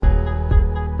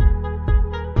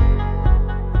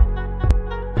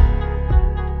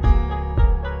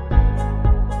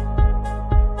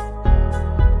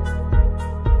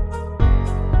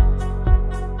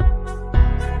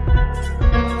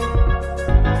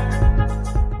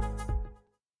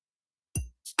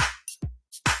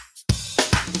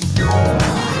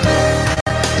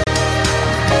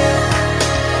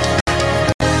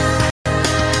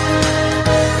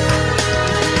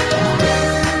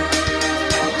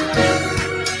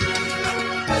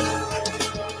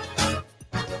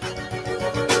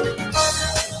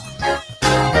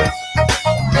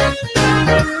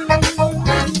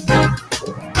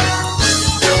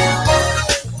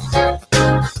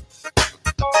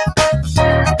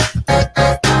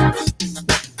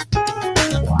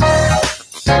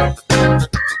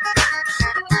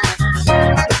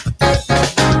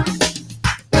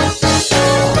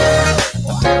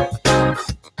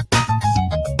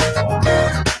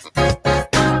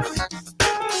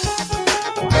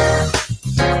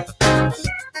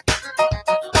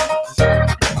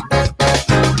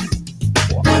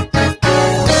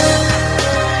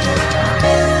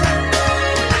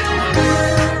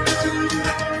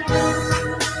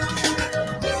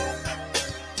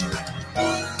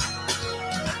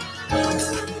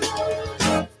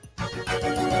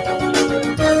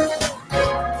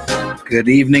Good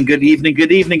evening, good evening,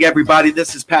 good evening, everybody.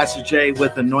 This is Pastor Jay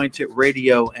with Anointed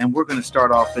Radio, and we're going to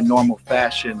start off in normal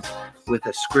fashion with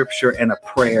a scripture and a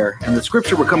prayer. And the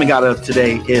scripture we're coming out of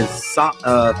today is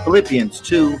Philippians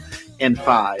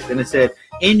 2:5. And it said,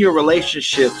 in your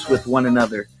relationships with one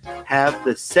another, have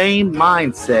the same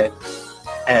mindset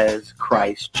as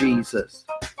Christ Jesus.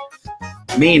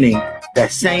 Meaning,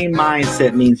 that same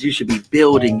mindset means you should be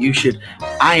building. You should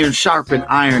iron sharpen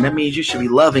iron. That means you should be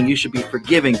loving. You should be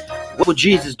forgiving. What would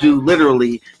Jesus do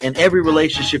literally in every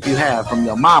relationship you have, from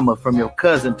your mama, from your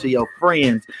cousin, to your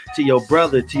friends, to your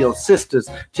brother, to your sisters,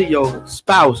 to your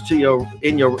spouse, to your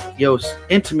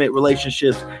intimate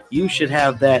relationships? You should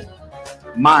have that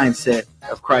mindset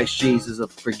of Christ Jesus,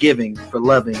 of forgiving, for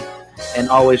loving, and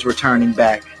always returning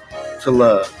back to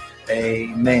love.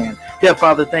 Amen. Dear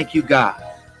Father, thank you, God.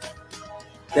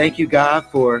 Thank you, God,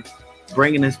 for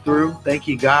bringing us through. Thank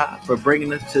you, God, for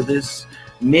bringing us to this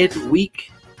midweek.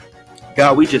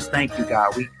 God, we just thank you,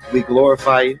 God. We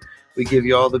glorify you. We give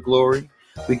you all the glory.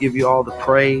 We give you all the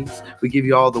praise. We give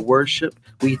you all the worship.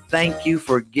 We thank you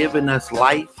for giving us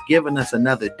life, giving us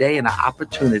another day and an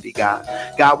opportunity, God.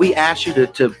 God, we ask you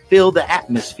to fill the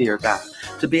atmosphere, God,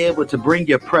 to be able to bring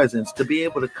your presence, to be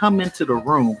able to come into the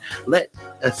room. Let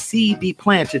a seed be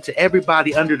planted to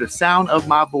everybody under the sound of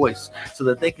my voice so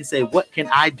that they can say, what can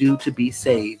I do to be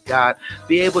saved? God,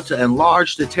 be able to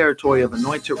enlarge the territory of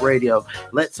Anointed Radio.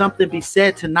 Let something be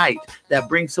said tonight that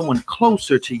brings someone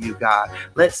closer to you, God.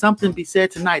 Let something be said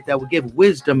tonight that will give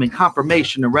wisdom and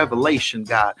confirmation and revelation,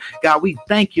 God. God, we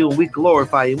thank you and we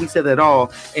glorify you. We say that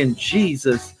all in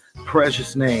Jesus'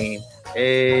 precious name.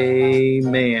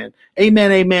 Amen.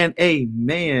 Amen. Amen.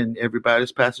 Amen. Everybody,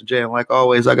 it's Pastor Jay. And like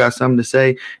always, I got something to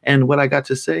say. And what I got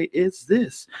to say is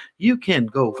this. You can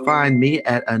go find me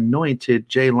at Anointed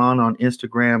Jaylon on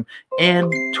Instagram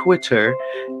and Twitter,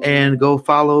 and go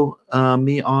follow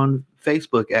me on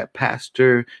Facebook at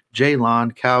Pastor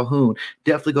Jaylon Calhoun.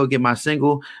 Definitely go get my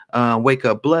single, Wake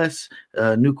Up Bless,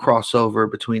 new crossover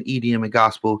between EDM and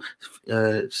gospel,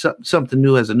 something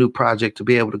new as a new project to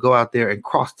be able to go out there and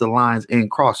cross the lines and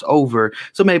cross over.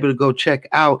 So maybe to go check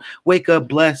out Wake Up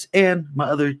Bless and my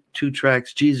other two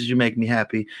tracks, Jesus, You Make Me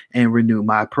Happy and Renew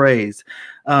My Praise.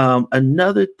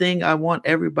 Another thing I want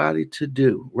everybody to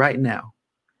do right now,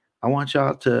 I want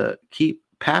y'all to keep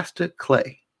Pastor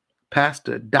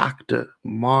Dr.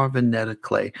 Marvinetta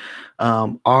Clay,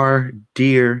 our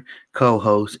dear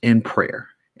co-host, in prayer.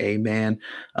 Amen.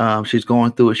 She's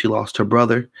going through it. She lost her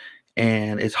brother,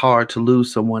 and it's hard to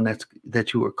lose someone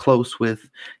that you were close with.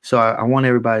 So I want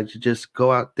everybody to just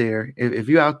go out there. If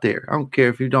you're out there, I don't care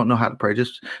if you don't know how to pray,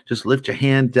 just lift your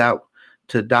hands out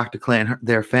to Dr. Clay and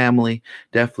their family.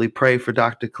 Definitely pray for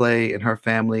Dr. Clay and her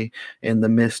family in the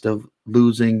midst of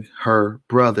losing her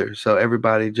brother. So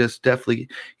everybody just definitely,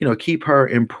 keep her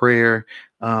in prayer,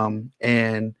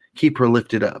 and keep her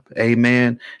lifted up.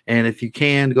 Amen. And if you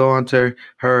can, go onto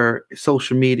her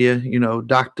social media,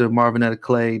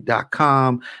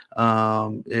 drmarvinettaclay.com.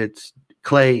 It's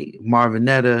Clay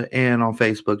Marvinetta, and on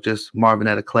Facebook, just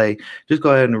Marvinetta Clay. Just go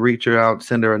ahead and reach her out,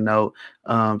 send her a note,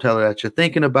 tell her that you're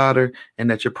thinking about her and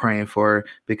that you're praying for her,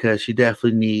 because she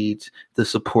definitely needs the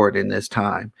support in this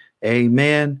time.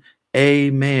 Amen.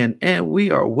 Amen. And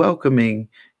we are welcoming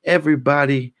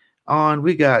everybody on.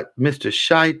 We got Mr.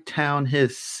 Chi-Town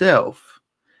himself,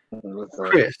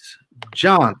 Chris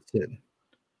Johnson.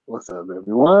 What's up,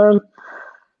 everyone?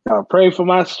 Pray for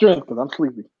my strength because I'm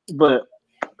sleepy. But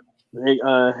hey,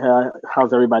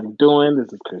 how's everybody doing?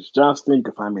 This is Chris Johnston. You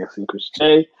can find me at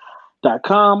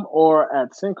SingChrisJ.com or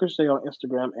at SingChrisJ on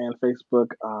Instagram and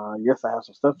Facebook. Yes, I have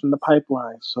some stuff in the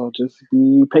pipeline, so just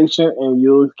be patient and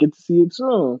you'll get to see it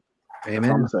soon.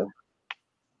 Amen.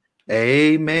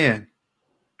 Amen.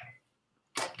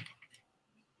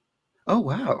 Oh,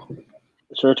 wow.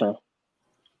 It's your turn.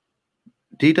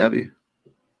 DW.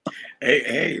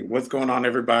 Hey, what's going on,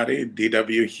 everybody?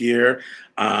 DW here.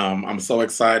 I'm so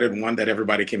excited, one, that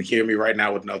everybody can hear me right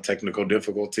now with no technical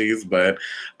difficulties, but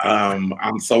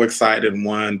I'm so excited.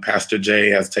 One, Pastor Jay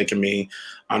has taken me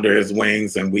under his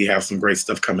wings, and we have some great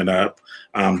stuff coming up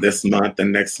this month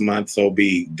and next month, so we'll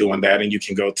be doing that. And you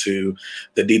can go to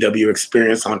the DW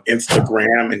Experience on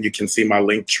Instagram, and you can see my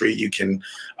link tree. You can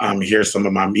hear some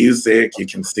of my music. You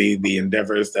can see the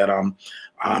endeavors that I'm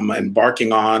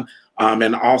embarking on.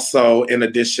 And also, in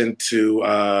addition to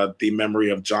the memory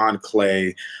of John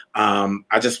Clay,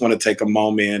 I just want to take a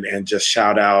moment and just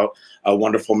shout out a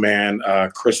wonderful man,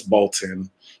 Chris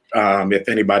Bolton. If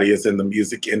anybody is in the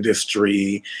music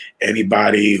industry,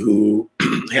 anybody who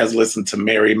has listened to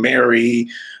Mary Mary,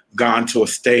 gone to a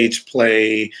stage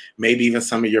play, maybe even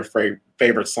some of your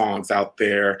favorite songs out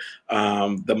there.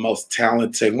 One of the most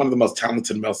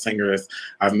talented male singers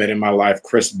I've met in my life,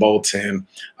 Chris Bolton.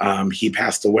 He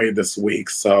passed away this week.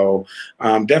 So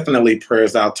definitely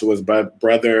prayers out to his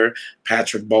brother,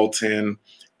 Patrick Bolton,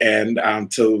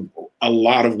 and to a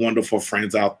lot of wonderful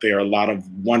friends out there, a lot of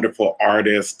wonderful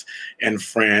artists and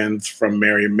friends from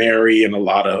Mary, and a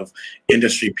lot of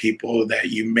industry people that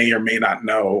you may or may not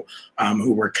know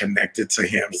who were connected to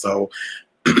him. So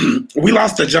we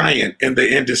lost a giant in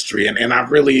the industry, and I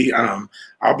really,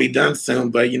 I'll be done soon,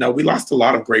 but we lost a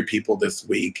lot of great people this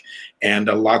week, and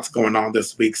a lot's going on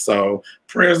this week. So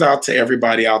prayers out to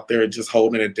everybody out there, just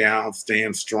holding it down,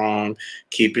 staying strong,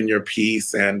 keeping your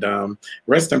peace, and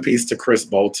rest in peace to Chris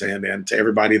Bolton and to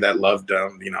everybody that loved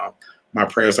him. My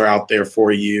prayers are out there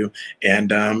for you.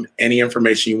 And any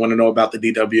information you want to know about the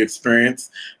DW Experience,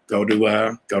 go to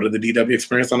the DW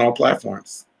Experience on all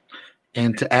platforms.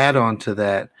 And to add on to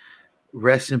that,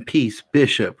 rest in peace,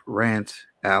 Bishop Rance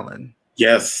Allen.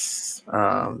 Yes.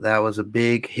 That was a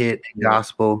big hit in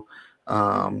gospel.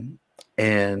 And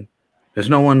there's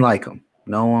no one like him.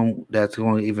 No one that's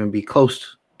going to even be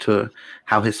close to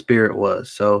how his spirit was.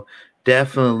 So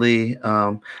definitely,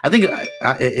 I think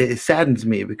it saddens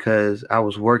me because I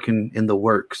was working in the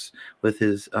works with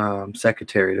his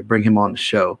secretary to bring him on the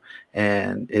show.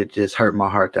 And it just hurt my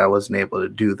heart that I wasn't able to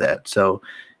do that. So,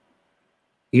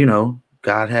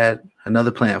 God had another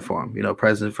plan for him,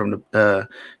 present from the,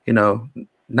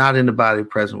 not in the body,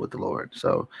 present with the Lord.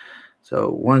 So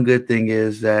one good thing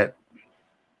is that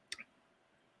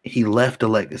he left a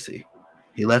legacy.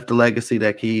 He left a legacy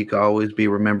that he could always be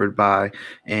remembered by,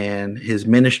 and his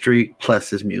ministry plus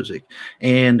his music.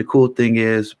 And the cool thing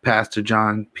is Pastor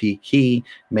John P. Key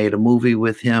made a movie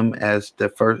with him as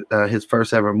his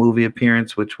first ever movie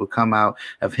appearance, which will come out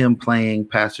of him playing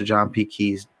Pastor John P.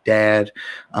 Key's dad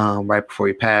right before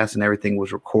he passed, and everything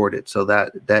was recorded. So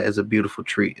that is a beautiful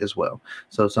treat as well.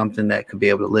 So something that could be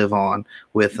able to live on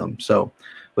with him. So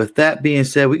with that being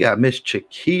said, we got Miss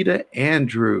Chiquita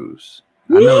Andrews.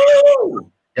 I know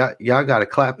y'all got to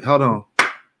clap. Hold on.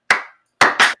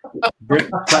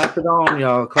 Clap it on,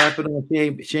 y'all. Clap it on.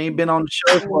 She ain't been on the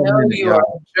show for a minute, you are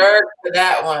a jerk for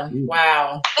that one.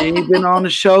 Wow. She ain't been on the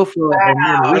show for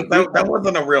a minute. That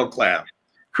wasn't a real clap.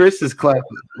 Chris's clap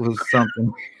was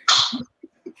something.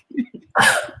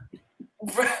 I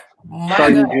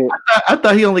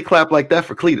thought he only clapped like that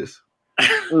for Cletus.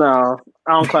 No,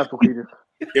 I don't clap for Cletus.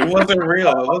 It wasn't real.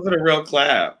 It wasn't a real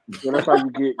clap. Yeah, that's how you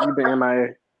get. You've been MIA.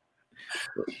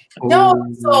 No,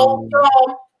 so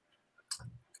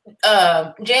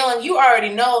Jalen, you already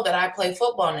know that I play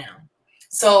football now.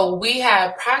 So we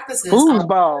have practices.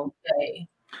 Foosball.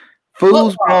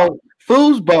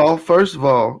 Foosball, first of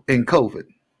all, in COVID.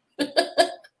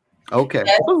 Okay.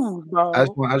 Yes. I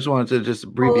just wanted to just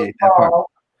abbreviate that part.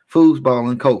 Foosball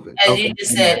and COVID. As you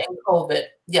just said, in COVID.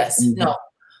 Yes. Mm-hmm. No.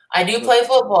 I do play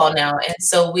football now, and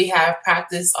so we have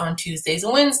practice on Tuesdays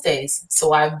and Wednesdays.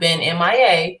 So I've been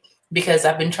MIA because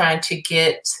I've been trying to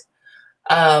get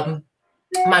my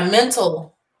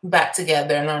mental back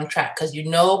together and on track. Because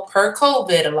per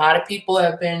COVID, a lot of people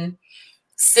have been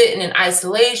sitting in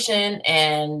isolation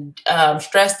and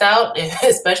stressed out,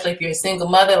 especially if you're a single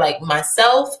mother like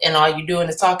myself, and all you're doing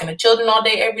is talking to children all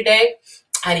day, every day.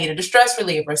 I needed a stress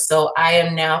reliever, so I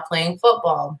am now playing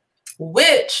football,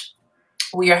 which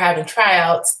we are having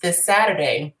tryouts this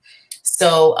Saturday.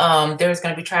 So there's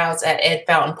going to be tryouts at Ed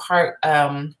Fountain Park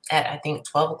at, I think,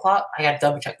 12 o'clock. I got to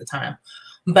double check the time.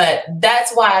 But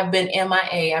that's why I've been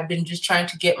MIA. I've been just trying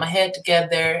to get my head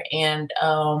together and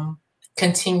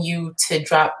continue to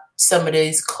drop some of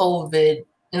these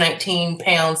COVID-19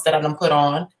 pounds that I done put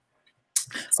on.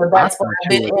 So that's why I've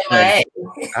been MIA.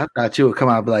 I thought you would come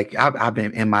out and be like, I've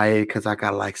been MIA because I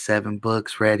got like 7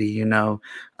 books ready,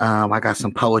 I got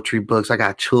some poetry books, I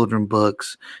got children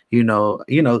books, I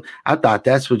thought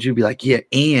that's what you'd be like, yeah,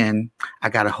 and I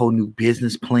got a whole new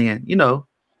business plan,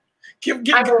 Give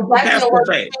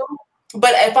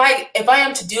but if I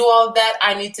am to do all of that,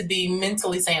 I need to be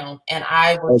mentally sound, and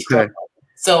I will struggle.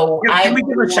 So can we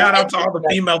give a shout out to all the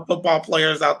female football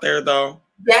players out there, though?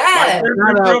 Yeah,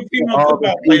 real female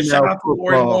football players. Shout out to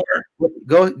Lori Moore.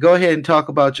 Go ahead and talk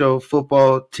about your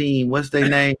football team. What's their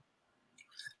name?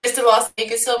 It's the Las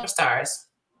Vegas Silver Stars.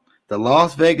 The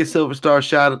Las Vegas Silver Stars.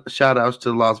 Shout outs to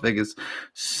the Las Vegas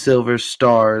Silver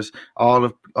Stars. All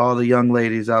the young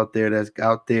ladies out there that's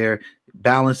out there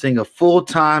balancing a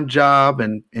full-time job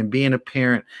and being a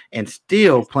parent and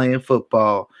still playing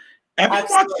football. Have you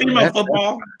watched female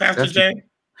football, Pastor Jay?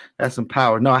 That's some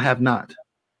power. No, I have not.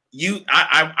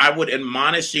 I would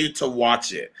admonish you to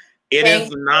watch it. It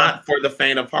is not for the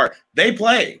faint of heart. They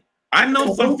play. I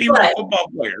know some female football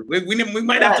players. We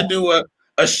might have to do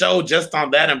a show just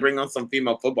on that and bring on some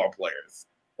female football players.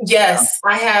 Yes,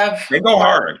 I have. They go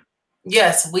hard.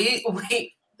 Yes, we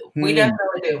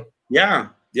definitely do. Yeah,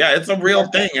 it's a real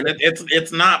thing, and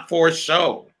it's not for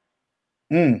show.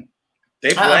 They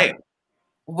play.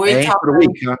 We're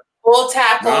talking full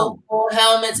tackle, full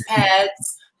helmets,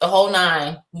 pads, the whole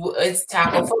nine. It's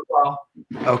tackle football.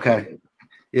 Okay.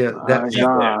 Yeah.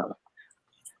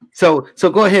 So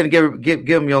go ahead and give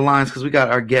them your lines, because we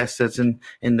got our guest that's in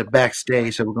the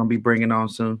backstage that we're going to be bringing on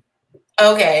soon.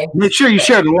 Okay. Make sure you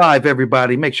share the live,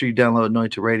 everybody. Make sure you download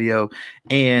Anointed Radio,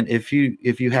 and if you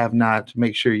have not,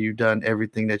 make sure you've done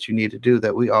everything that you need to do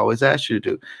that we always ask you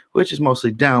to do, which is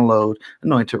mostly download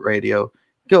Anointed Radio.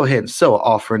 Go ahead and sow an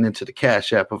offering into the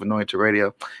Cash App of Anointed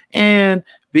Radio, and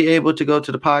be able to go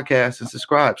to the podcast and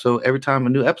subscribe. So every time a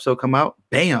new episode come out,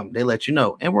 bam, they let you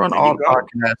know. And we're on all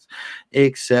podcasts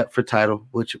except for Title,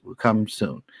 which will come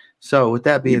soon. So with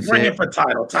that being said, bring it for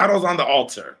Title. Title's on the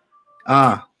altar.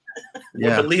 Yeah. We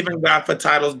believe in God for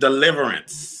Title's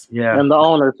deliverance. Yeah. And the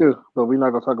owner too. But we're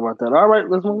not gonna talk about that. All right,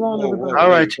 let's move on. All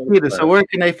right, Chiquita. So where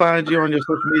can they find you on your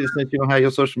social media, since you don't have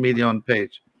your social media on the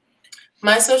page?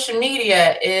 My social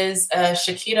media is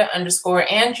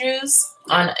Shakita_Andrews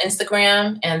on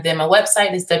Instagram, and then my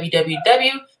website is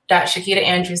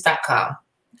www.shakitaandrews.com.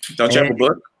 Don't you have a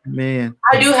book? Man,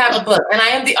 I do have a book, and I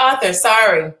am the author.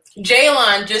 Sorry,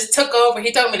 Jaylon just took over.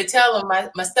 He told me to tell him my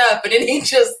stuff, but then he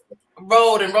just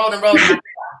rolled.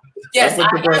 Yes,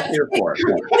 that's what the book's here for.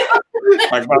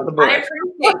 Like about the book. I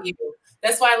appreciate you.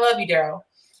 That's why I love you, Daryl.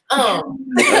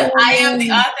 I am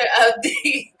the author of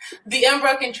the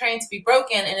Unbroken Train to Be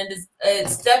Broken, and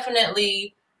it's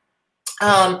definitely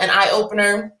an eye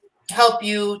opener. Help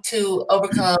you to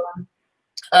overcome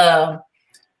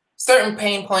certain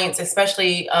pain points,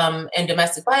 especially in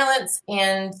domestic violence.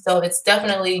 And so it's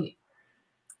definitely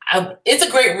it's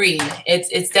a great read.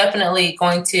 It's definitely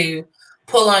going to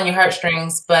pull on your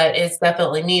heartstrings, but it's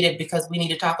definitely needed because we need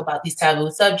to talk about these taboo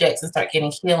subjects and start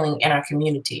getting healing in our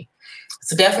community.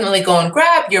 So definitely go and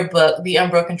grab your book, The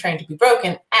Unbroken Train to Be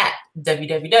Broken, at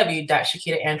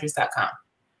www.shakitaandrews.com.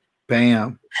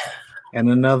 Bam. And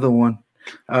another one.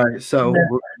 All right, so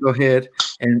we'll go ahead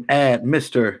and add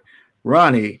Mr.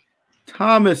 Ronnie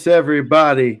Thomas,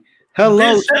 everybody.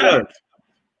 Hello, sir.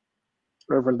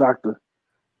 Reverend Doctor.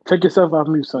 Take yourself off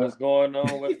mute, son. What's going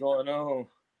on?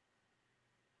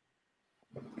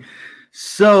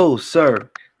 So, sir,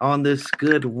 on this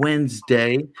good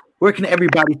Wednesday, where can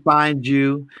everybody find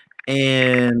you?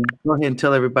 And go ahead and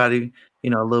tell everybody, a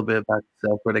little bit about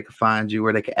yourself, where they can find you,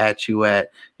 where they can at you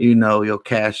at, your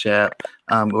Cash App,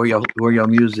 where your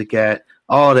music at,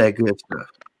 all that good stuff.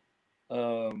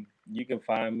 You can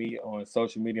find me on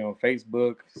social media on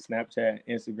Facebook, Snapchat,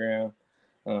 Instagram.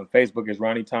 Facebook is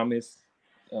Ronnie Thomas.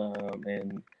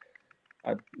 And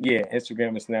Instagram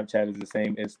and Snapchat is the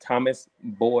same. It's Thomas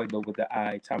Boy, but with the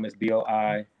I, Thomas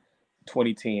BOI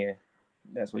 2010.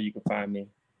 That's where you can find me.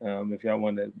 If y'all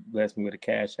want to bless me with a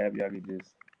Cash App, y'all can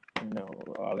just,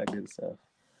 all that good stuff.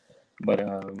 But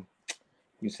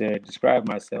you said describe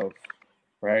myself,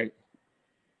 right?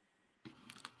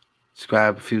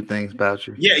 Describe a few things about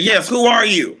you. Yeah, yes. Who are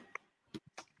you?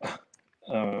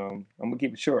 I'm gonna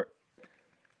keep it short.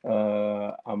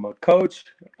 I'm a coach.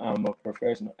 I'm a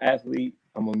professional athlete.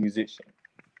 I'm a musician,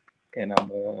 and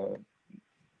I'm a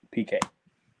PK.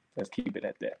 Let's keep it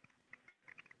at that.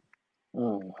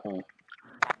 Mm-hmm.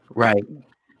 Right.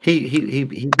 He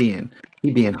being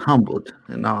humbled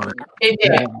and all that.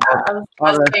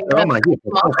 I'm like, he's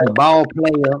a ball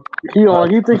player. He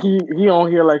think he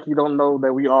on here like he don't know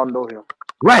that we all know him.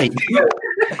 Right.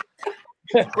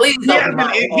 Please he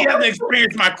hasn't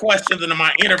experienced my questions in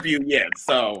my interview yet.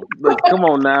 So look, come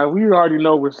on now, we already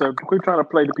know what's up. We're trying to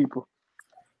play the people.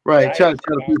 Right. Tell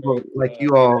the people like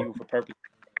you all. For purpose.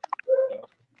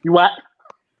 You what?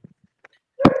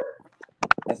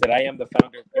 I said I am the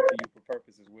founder of Gift to You for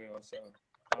Purpose as well. So.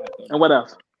 And what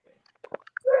else?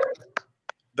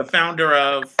 The founder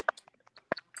of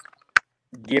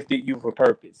Gifted You for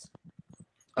Purpose.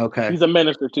 Okay. He's a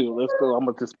minister too. Let's go. I'm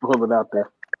gonna just pull it out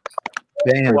there.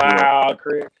 Damn. Wow,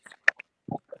 Chris.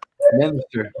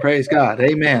 Minister. Praise God.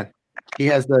 Amen. He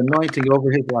has the anointing over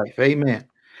his life. Amen.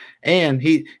 And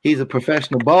he's a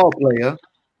professional ball player.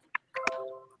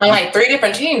 On like 3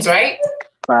 different teams, right?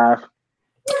 5.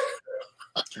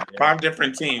 5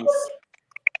 different teams.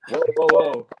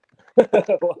 Whoa.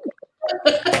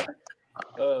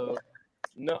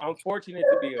 No, I'm fortunate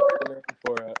to be a trainer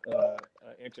for an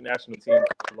international team,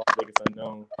 Las Vegas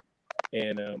Unknown,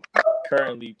 and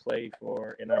currently play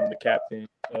for, and I'm the captain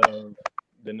of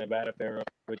the Nevada Pharaohs,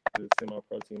 which is a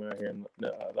semi-pro team out here in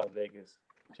Las Vegas.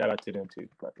 Shout out to them too,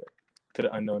 by the way, to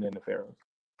the Unknown and the Pharaohs.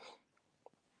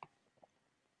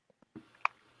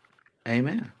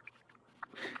 Amen.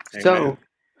 Amen. So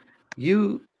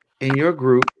you and your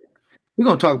group, we're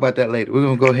gonna talk about that later. We're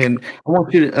gonna go ahead and I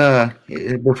want you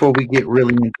to before we get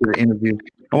really into the interview,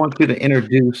 I want you to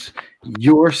introduce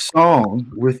your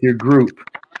song with your group.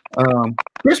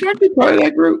 Chris, weren't you part of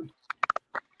that group?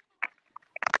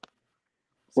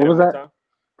 What was that?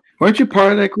 Weren't you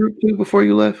part of that group too before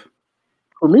you left?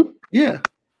 For me? Yeah.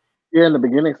 Yeah, in the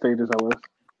beginning stages I was.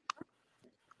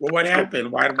 Well, what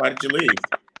happened? Why did you leave?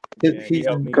 Yeah, he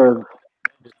helped me. Because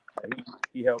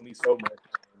He helped me so much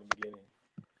in the beginning.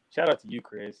 Shout out to you,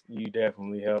 Chris. You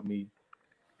definitely helped me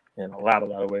in a lot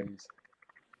of ways.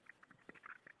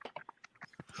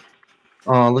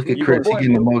 Oh, look at Chris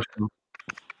getting emotional.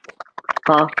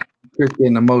 Huh? Chris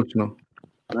getting emotional.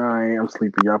 I'm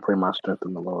sleepy. Y'all pray my strength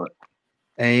in the Lord.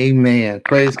 Amen.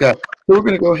 Praise God. So we're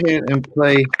going to go ahead and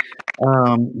play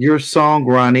your song,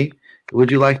 Ronnie.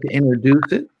 Would you like to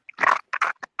introduce it?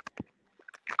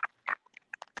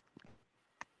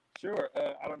 Sure.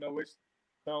 I don't know which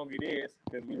song it is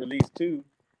because we released 2.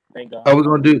 Thank God. Oh, we're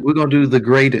gonna do The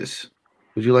Greatest.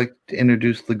 Would you like to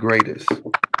introduce The Greatest?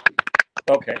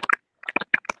 Okay.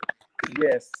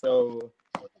 Yes. So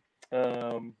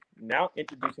now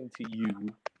introducing to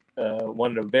you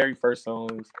one of the very first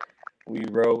songs we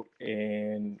wrote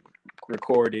and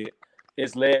recorded.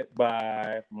 It's led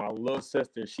by my little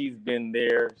sister. She's been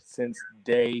there since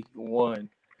day one.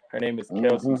 Her name is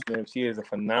Kelsey Smith. She is a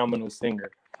phenomenal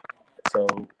singer. So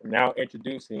now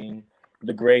introducing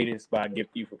The Greatest by Gift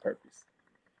You for Purpose.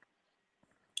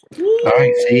 All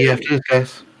right, see you after this,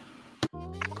 guys.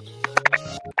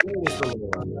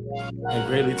 And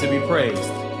greatly to be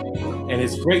praised, and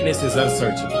his greatness is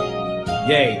unsearchable.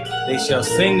 Yea, they shall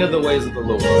sing of the ways of the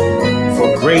Lord,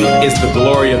 for great is the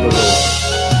glory of the Lord.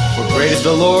 For great is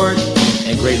the Lord,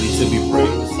 and greatly to be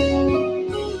praised.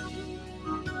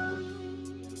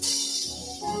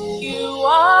 You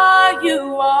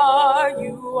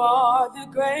are the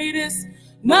greatest.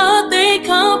 Nothing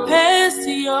compares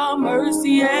to your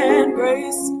mercy and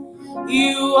grace.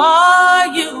 You are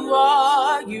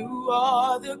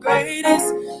the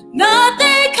greatest.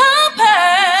 Nothing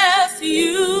compares to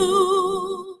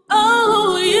you.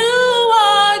 Oh, you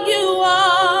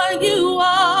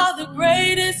are the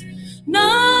greatest.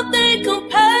 Nothing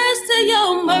compares to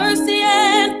your mercy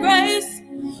and grace.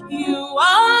 You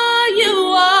are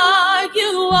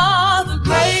the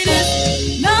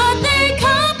greatest. Nothing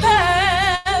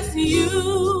compares to you.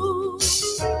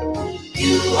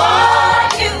 You are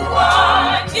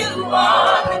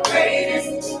the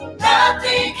greatest.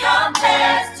 Nothing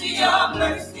compares to your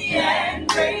mercy and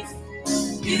grace.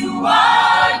 You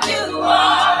are the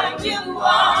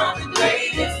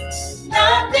greatest.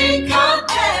 Nothing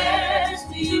compares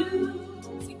to you.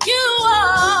 You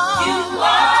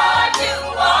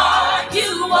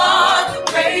are the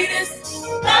greatest.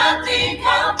 Nothing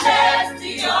compares to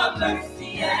your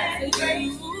mercy and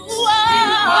grace. You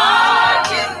are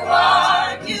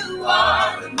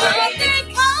the greatest.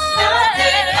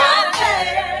 Nothing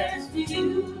compares to you.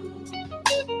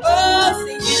 Oh,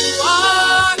 see, you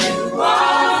are the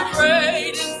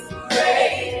greatest.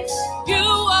 You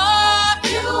are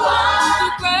the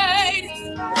greatest.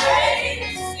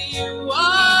 You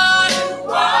are the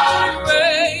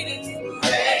greatest.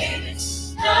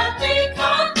 Nothing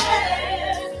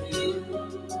compares to you.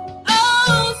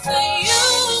 Oh, say you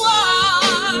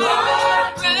are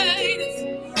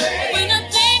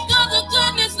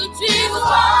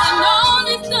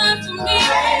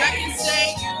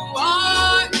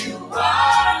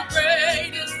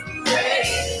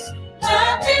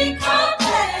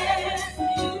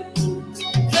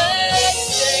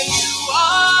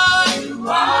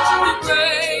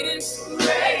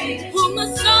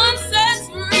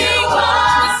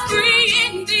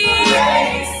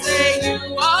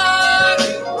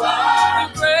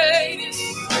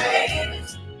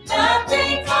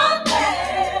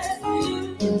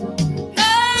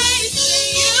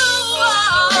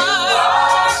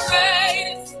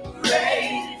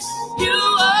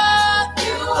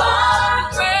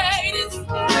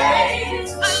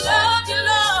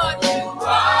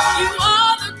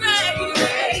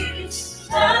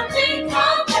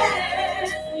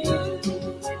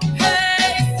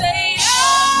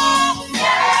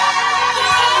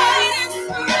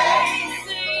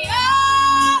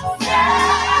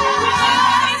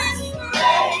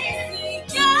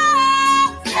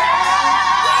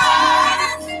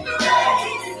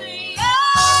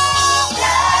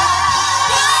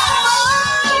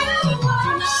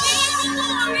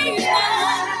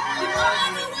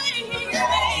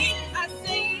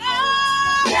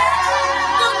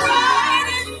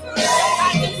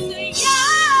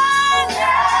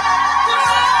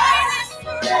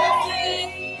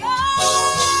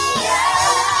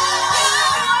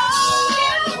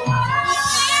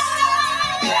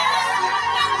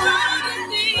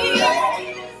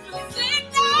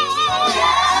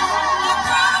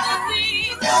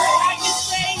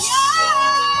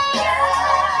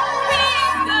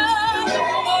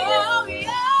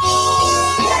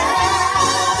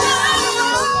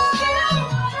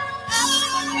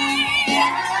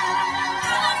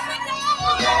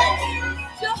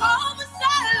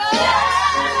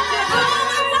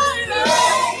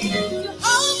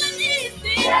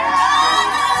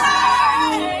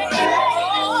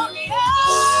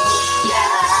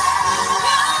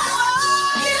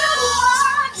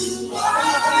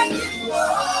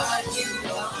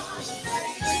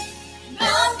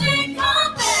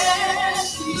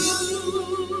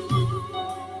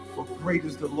great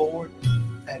is the Lord,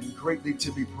 and greatly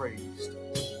to be praised.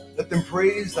 Let them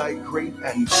praise thy great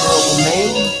and terrible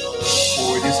name,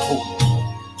 for it is holy.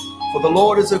 For the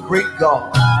Lord is a great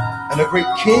God, and a great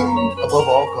King above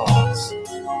all gods.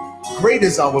 Great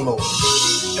is our Lord,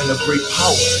 and of great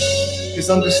power. His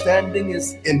understanding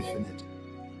is infinite.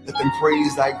 Let them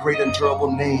praise thy great and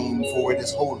terrible name, for it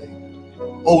is holy.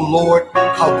 O Lord,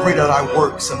 how great are thy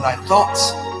works, and thy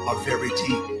thoughts are very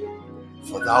deep.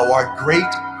 For thou art great,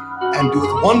 and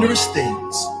doeth wondrous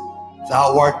things.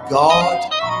 Thou art God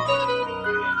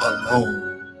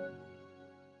alone.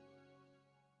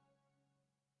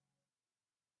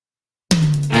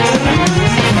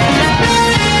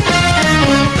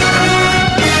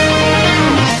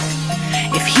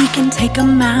 If he can take a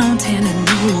mountain and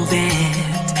move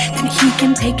it, then he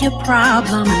can take your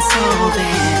problem and solve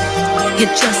it. You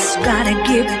just gotta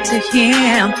give it to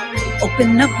him.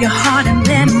 Open up your heart and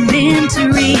let him enter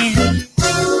in.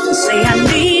 Say, I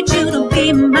need you to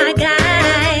be my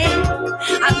guide.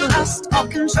 I've lost all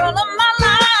control of my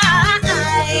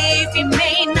life. He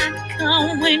may not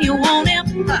come when you want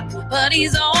him, but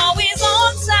he's always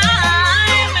on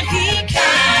time, and he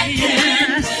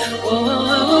can.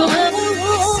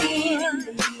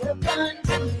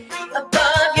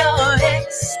 Above your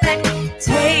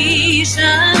expectations.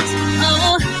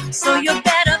 Oh, so you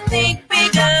better think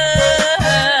bigger.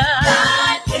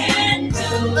 I can do.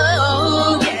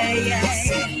 Oh, yeah.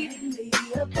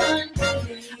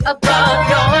 Above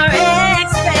your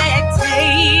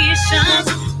expectations.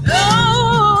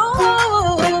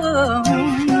 Oh,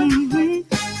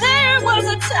 there was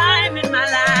a time in my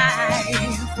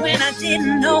life when I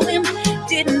didn't know him,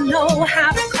 didn't know how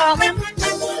to call him.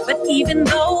 But even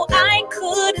though I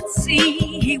couldn't see,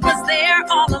 he was there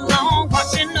all along,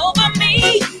 watching over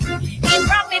me. He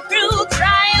brought me through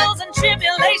trials and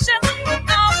tribulations,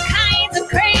 all kinds of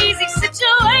crazy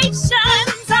situations.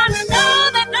 I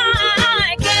know that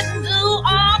I can do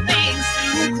all things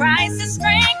through Christ who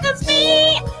strengthens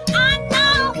me. I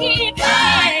know he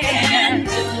can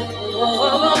do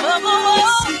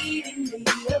exceedingly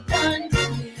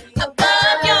abundantly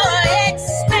above your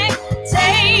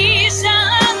expectations.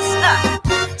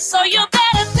 So you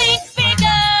better think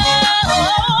bigger.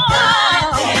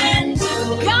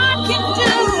 God can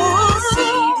do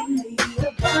exceedingly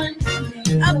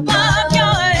abundantly above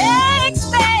your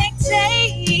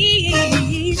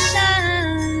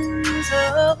expectations.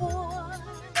 Oh.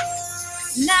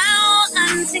 Now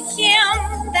unto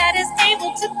him that is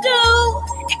able to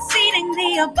do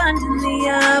exceedingly abundantly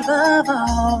above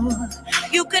all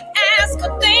you could ask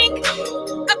or think,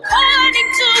 according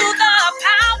to the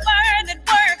power that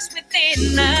works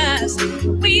within us.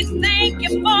 We thank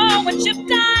you for what you've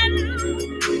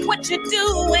done, what you're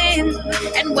doing,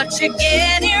 and what you're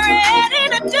getting ready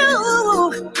to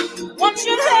do. Won't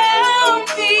you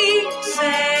help me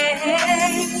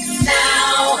say,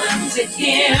 now unto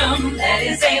him that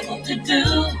is able to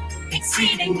do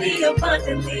exceedingly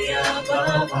abundantly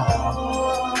above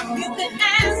all you can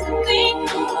ask and think,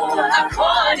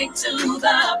 according to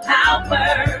the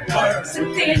power works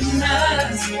within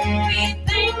us. We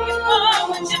thank you for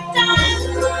what you've done,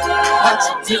 what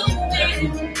you're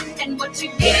doing, and what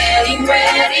you're getting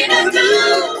ready to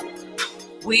do.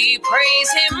 We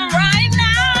praise him right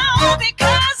now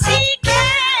because he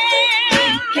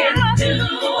can do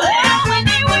and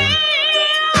he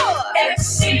will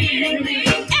exceedingly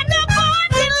and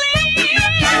abundantly. He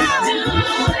can do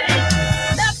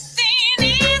it. Nothing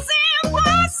is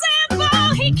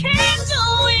impossible. He can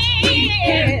do it. He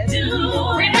can do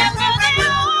it. Remember that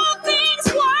all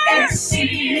things work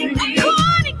exceedingly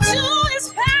according to his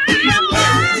power.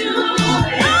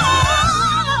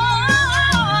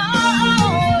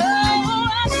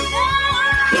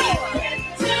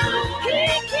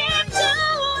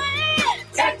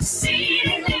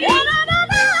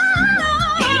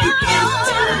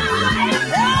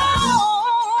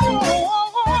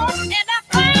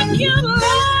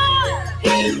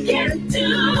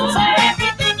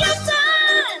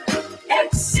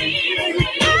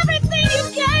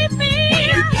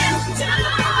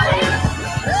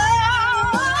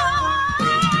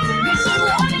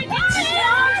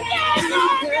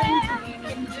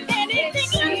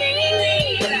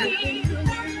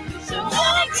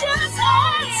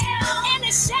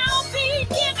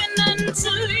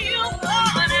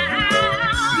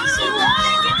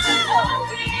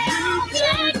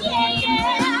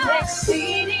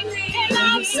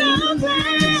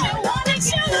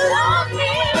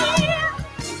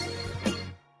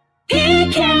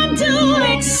 He can do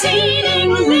it.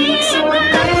 Exceedingly,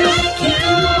 thank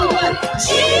you,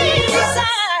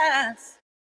 Jesus.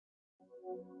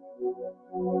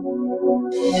 Sitting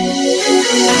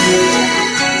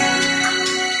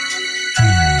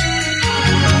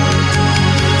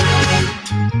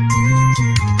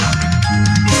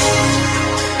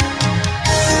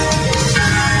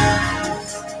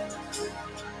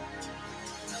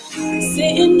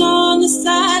on the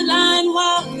sideline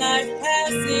while life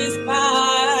passes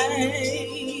by,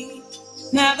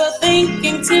 never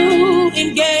thinking to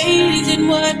engage in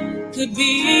what could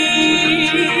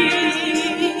be.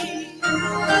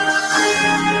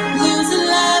 Losing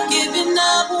love, giving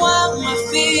up while my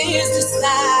fears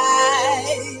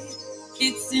decide.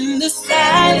 It's in the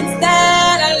silence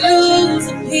that I lose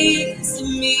a piece of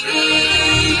me.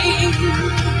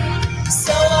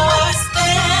 So I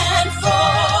stand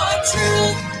for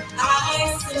truth, I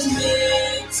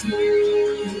submit to.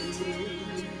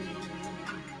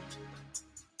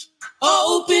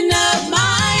 Open up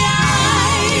my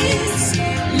eyes,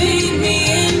 lead me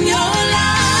in your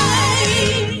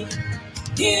light.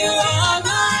 Here are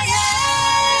my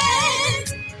hands,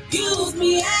 use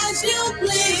me as you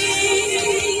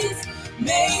please.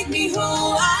 Make me who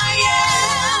I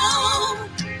am,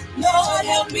 Lord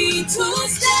help me to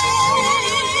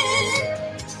stand.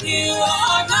 Here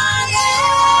are my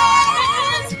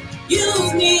hands,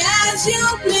 use me as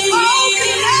you please.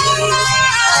 Open up my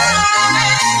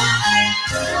eyes,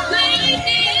 lead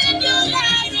me in your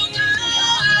light, oh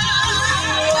God.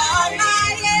 Here are my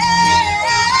hands,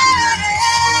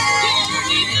 use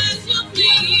me as you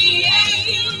please.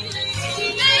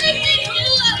 Make me who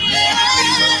I am,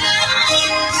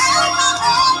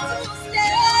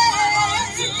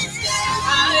 to stand.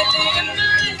 I lift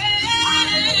my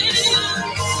hands,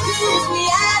 use me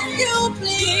as you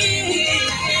please.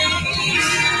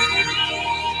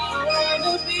 I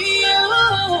wanna be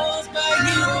used by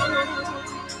you.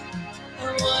 I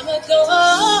wanna go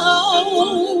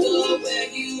where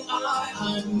you are.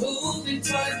 I'm moving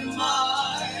towards the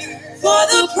mark. For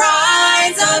the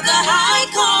prize of the high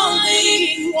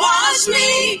calling, wash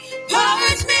me,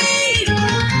 purge me,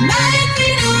 make me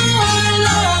new,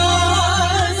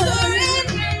 Lord.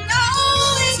 Surrender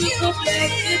all to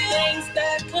perfect the things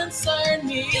that concern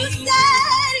me. You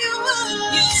said you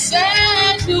would. You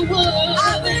said you would.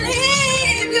 I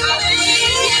believe you.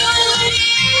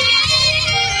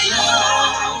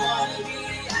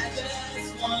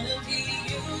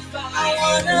 I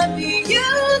wanna be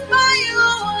used by you,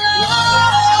 Lord.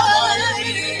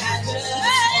 I just wanna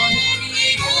be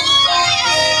used by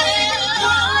you.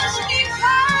 Wash me,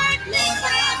 purge me,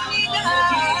 make me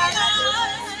God.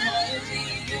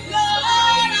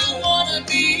 Lord, I wanna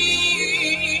be.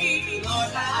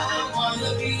 Lord, I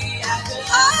wanna be. I just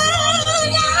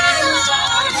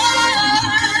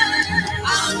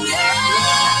I'm yours.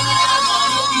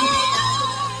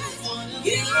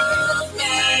 Use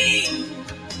me.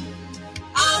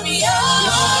 I'm yours.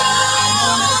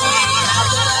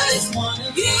 I just wanna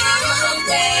be yours.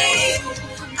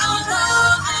 I'm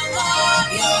all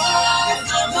yours.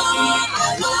 I'm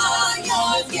all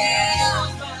yours, yeah.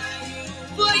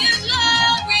 For your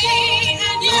glory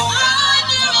and your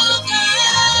honor, oh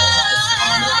God.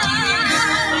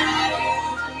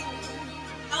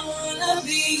 I wanna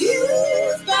be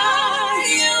used by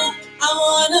you. I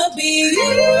wanna be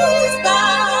used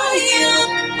by you.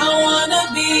 I wanna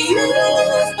be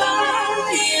used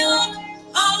by you.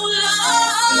 Oh Lord,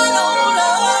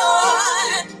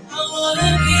 I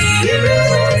wanna be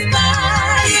used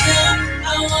by you. I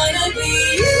wanna be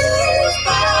used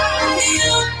by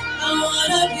you. I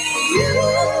wanna be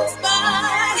used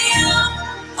by you.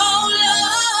 Oh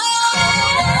Lord.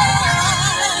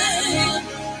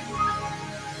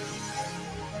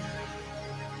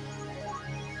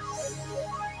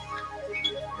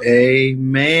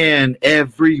 Amen,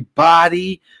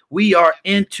 everybody. We are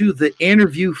into the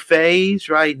interview phase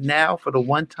right now for the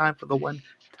one time.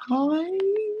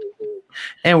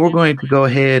 And we're going to go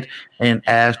ahead and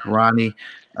ask Ronnie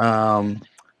a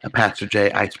Pastor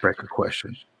J icebreaker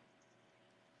question.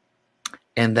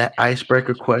 And that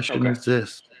icebreaker question is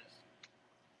this.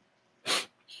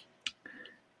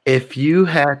 If you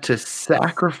had to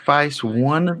sacrifice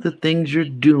one of the things you're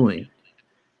doing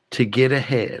to get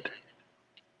ahead,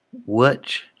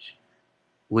 what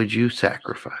would you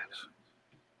sacrifice?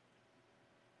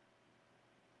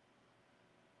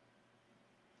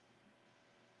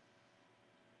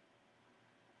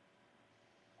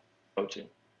 Coaching.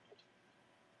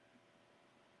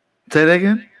 Say that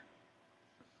again?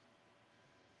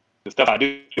 The stuff I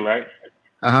do, right?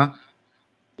 Uh-huh.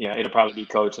 Yeah, it'll probably be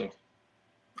coaching.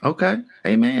 Okay.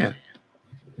 Amen.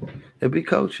 It'll be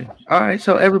coaching. All right.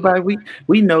 So everybody,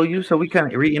 we know you, so we kind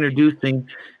of reintroducing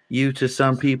you to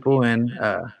some people and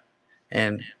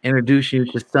introduce you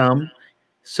to some.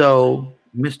 So,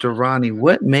 Mr. Ronnie,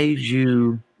 what made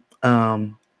you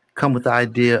come with the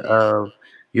idea of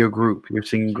your group, your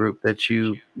singing group that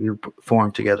you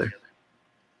formed together?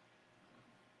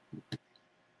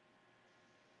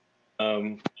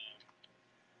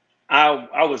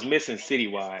 I was missing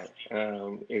Citywide.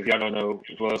 If y'all don't know,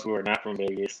 for those who are not from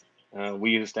Vegas,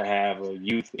 we used to have a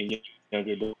youth and young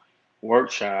adult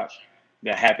workshop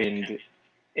that happened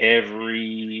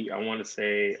every, I want to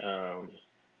say,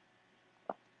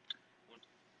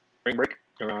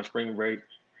 around spring break,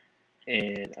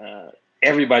 and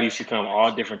everybody used to come,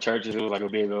 all different churches. It was like a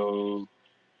big old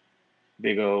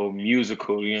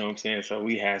musical, you know what I'm saying? So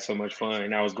we had so much fun,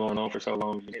 and that was going on for so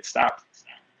long, and it stopped.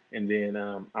 And then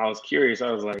I was curious.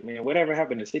 I was like, man, whatever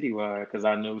happened to Citywide? Because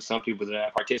I knew some people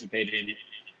that participated in it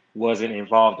wasn't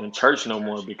involved in church no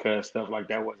more because stuff like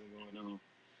that wasn't going on.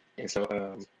 And so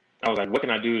I was like, what can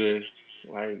I do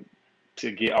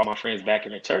to get all my friends back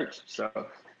in the church? So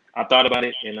I thought about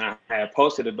it, and I had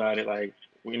posted about it, like,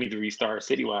 we need to restart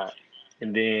Citywide.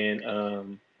 And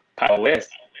then Kyle West,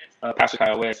 Pastor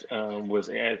Kyle West,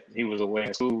 he was away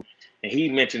at school, and he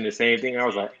mentioned the same thing. I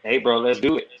was like, hey, bro, let's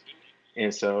do it.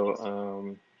 And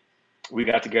so we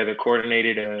got together,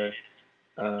 coordinated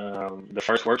the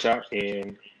first workshop,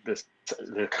 and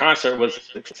the concert was a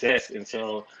success. And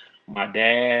so my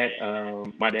dad,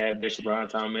 Bishop Ron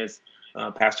Thomas,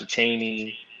 Pastor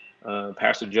Cheney,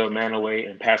 Pastor Joe Manaway,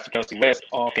 and Pastor Kelsey West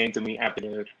all came to me after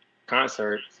the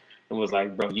concert and was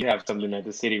like, bro, you have something that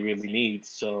the city really needs.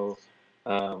 So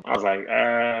I was like,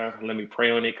 let me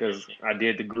pray on it, because I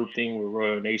did the group thing with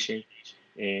Royal Nation.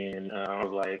 And I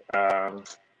was like, I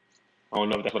don't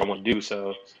know if that's what I want to do.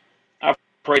 So I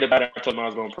prayed about it. I told him I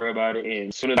was going to pray about it. And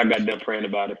as soon as I got done praying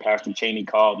about it, Pastor Cheney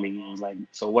called me and was like,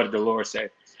 so what did the Lord say?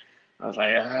 I was like,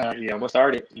 yeah, I'm going to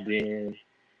start it. And then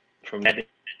from that day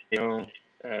on,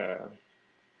 we had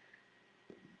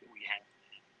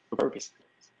a purpose.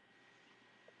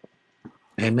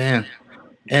 Amen.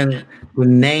 And the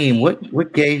name,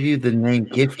 what gave you the name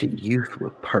Gifted Youth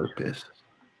with Purpose?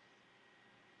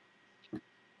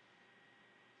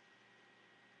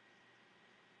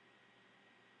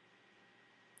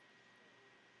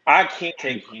 I can't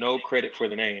take no credit for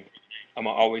the name. I'm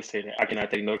gonna always say that. I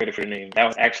cannot take no credit for the name. That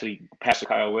was actually Pastor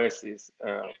Kyle West.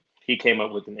 He came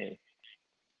up with the name.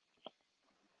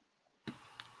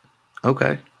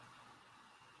 Okay.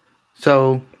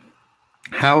 So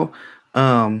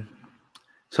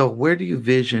so where do you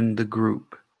vision the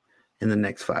group in the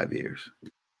next 5 years?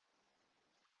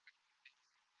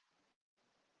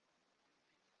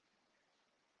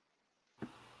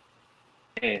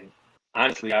 And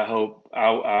honestly, I hope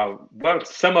well,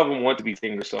 some of them want to be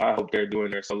singers, so I hope they're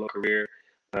doing their solo career,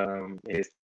 and it's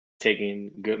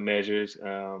taking good measures.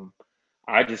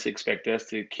 I just expect us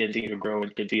to continue to grow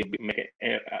and continue to make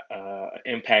an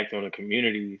impact on the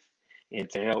communities, and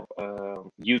to help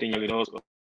youth and young adults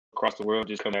across the world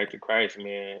just come back to Christ,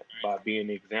 man, by being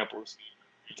the examples.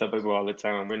 I tell people all the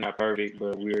time, we're not perfect,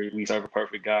 but we serve a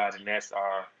perfect God, and that's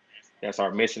our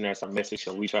mission, that's our message.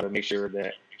 So we try to make sure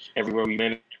that everywhere we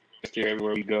minister,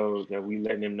 everywhere we go, that we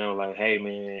letting them know, like, hey,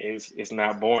 man, it's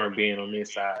not boring being on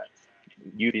this side.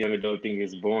 Youth and young adult think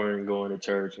it's boring going to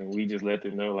church, and we just let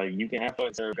them know, like, you can have fun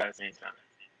and serve God at the same time.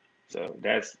 So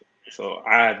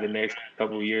the next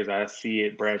couple of years, I see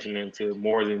it branching into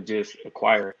more than just a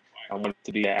choir. I want it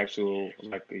to be actual,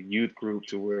 like, a youth group,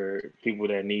 to where people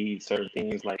that need certain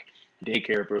things like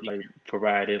daycare, like,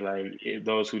 provided, like,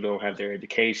 those who don't have their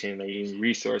education, they need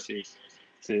resources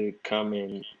to come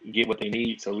and get what they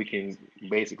need, so we can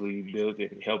basically build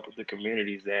and help the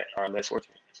communities that are less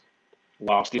fortunate,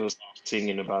 while still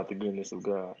singing about the goodness of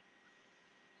God.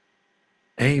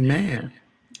 Amen.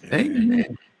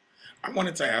 Amen. I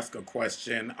wanted to ask a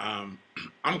question. I'm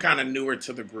kind of newer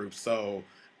to the group, so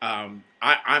I'm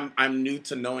new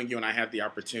to knowing you, and I had the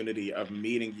opportunity of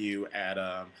meeting you at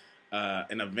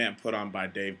an event put on by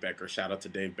Dave Becker. Shout out to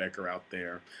Dave Becker out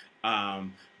there.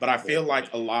 But I feel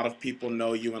like a lot of people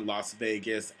know you in Las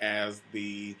Vegas as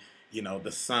the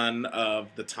son of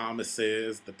the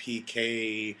Thomases, the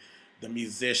PK, the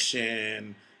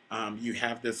musician. You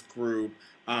have this group.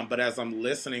 But as I'm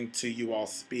listening to you all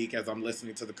speak, as I'm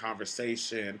listening to the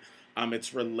conversation,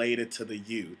 it's related to the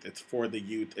youth. It's for the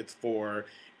youth. It's for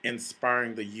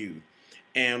inspiring the youth.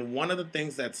 And one of the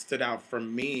things that stood out for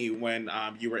me when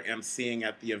you were emceeing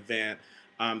at the event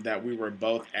that we were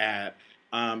both at,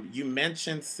 you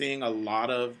mentioned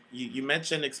you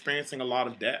mentioned experiencing a lot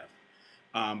of death.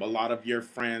 A lot of your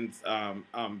friends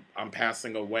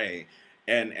passing away,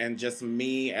 and just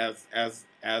me as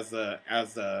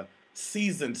a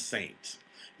seasoned saint,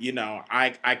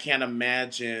 I can't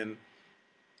imagine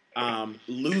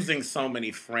losing so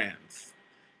many friends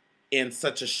in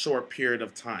such a short period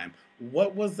of time.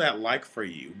 What was that like for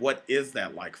you? What is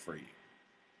that like for you?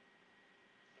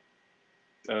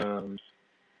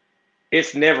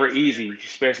 It's never easy,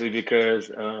 especially because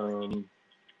I'm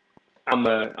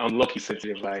low-key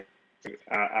sensitive. Like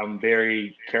I'm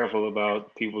very careful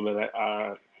about people that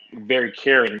I very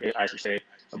caring, I should say,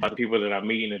 about the people that I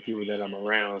meet and the people that I'm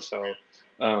around. So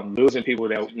losing people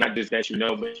that not just that you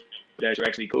know, but that you're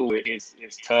actually cool with, it's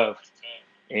tough.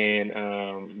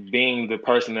 And being the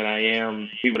person that I am,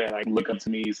 people that like look up to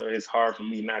me, so it's hard for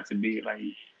me not to be like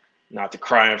not to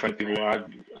cry in front of people.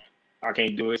 I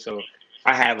can't do it. So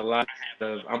I have a lot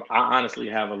of I honestly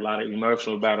have a lot of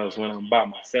emotional battles when I'm by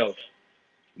myself,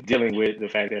 dealing with the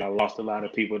fact that I lost a lot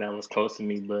of people that was close to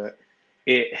me. But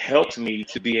it helps me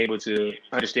to be able to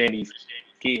understand these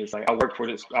kids. Like I work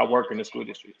in the school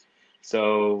district.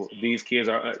 So these kids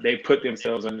they put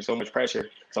themselves under so much pressure.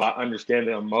 So I understand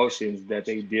the emotions that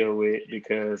they deal with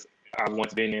because I've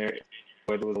once been there,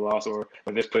 whether it was a loss or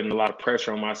just putting a lot of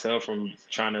pressure on myself from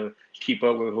trying to keep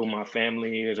up with who my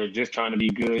family is or just trying to be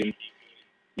good,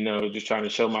 just trying to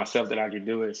show myself that I can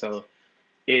do it. So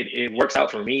it works out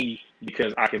for me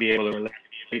because I can be able to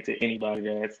relate to anybody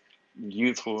that's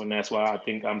youthful, and that's why I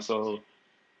think I'm so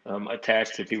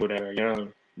attached to people that are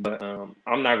young. But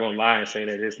I'm not gonna lie and say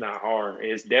that it's not hard.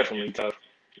 It's definitely tough,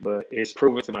 but it's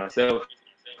proven to myself,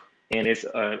 and it's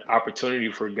an opportunity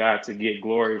for God to get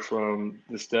glory from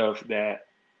the stuff that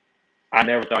I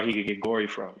never thought He could get glory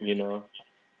from.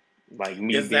 Like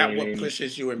me Is that what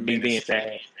pushes you in me being ministry?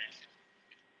 sad.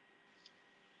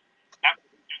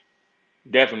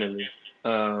 Definitely,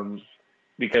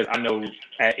 because I know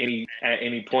at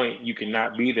any point you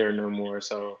cannot be there no more.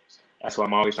 So that's why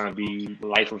I'm always trying to be the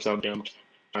life of something. I'm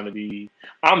trying to be.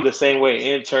 I'm the same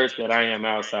way in church that I am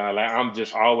outside. Like I'm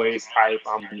just always hype.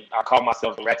 I call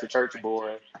myself a ratchet church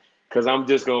boy because I'm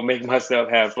just gonna make myself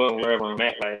have fun wherever I'm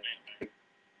at. Like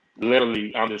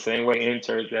literally, I'm the same way in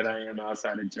church that I am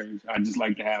outside of church. I just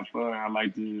like to have fun. I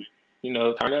like to, turn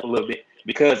up a little bit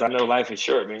because I know life is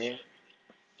short, man.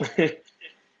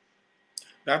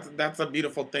 That's a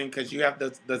beautiful thing because you have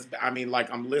this. I mean,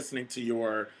 like I'm listening to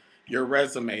your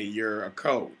resume. You're a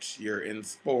coach. You're in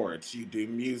sports. You do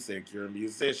music. You're a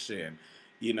musician.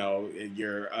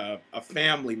 You're a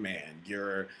family man.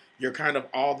 You're kind of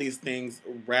all these things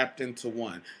wrapped into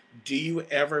one. Do you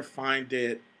ever find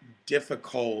it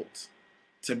difficult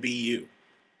to be you?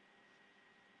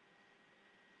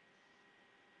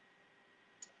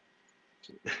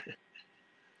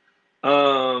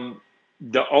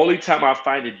 The only time I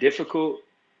find it difficult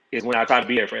is when I try to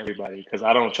be there for everybody because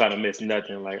I don't try to miss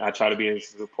nothing. Like I try to be as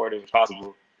supportive as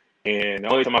possible. And the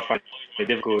only time I find it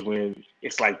difficult is when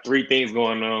it's like 3 things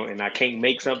going on and I can't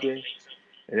make something.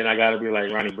 And then I gotta be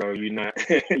like, Ronnie, bro, you're not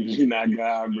you're not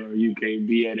God, bro. You can't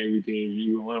be at everything.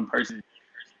 You one person.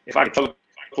 If I could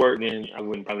teleport, then I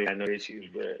wouldn't probably have no issues.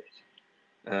 But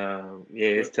yeah,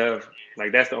 it's tough.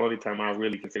 Like that's the only time I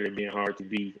really consider it being hard to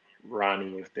be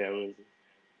Ronnie. If that was,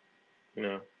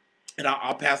 And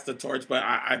I'll pass the torch, but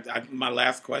my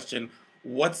last question: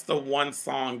 what's the one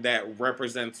song that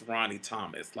represents Ronnie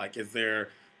Thomas? Like, is there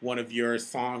one of your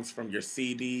songs from your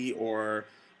CD or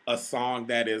a song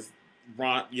that is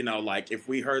like if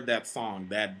we heard that song,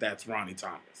 that's Ronnie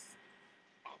Thomas?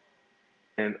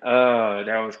 And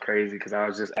that was crazy because I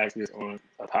was just actually on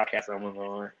a podcast I was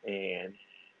on, and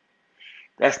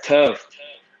that's tough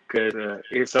because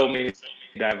it's so many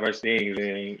diverse things.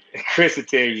 And Chris will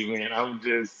tell you, man, I'm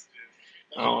just.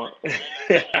 You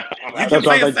can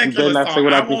play a secular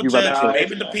song. I won't judge you.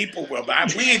 Maybe the people will,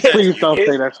 but we ain't Please don't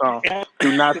say that song.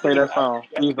 Do not say that song.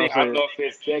 Please don't I say don't know if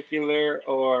it's secular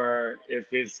or if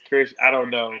it's Christian. I don't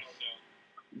know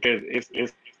because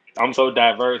it's. I'm so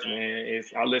diverse, man.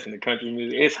 I listen to country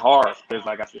music. It's hard because,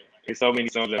 like I said, there's so many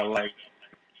songs that I like.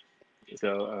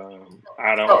 So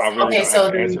I really don't have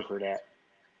an answer for that.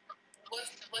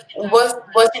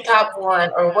 What's your top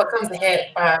one, or what comes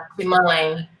ahead to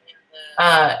mind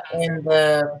in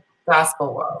the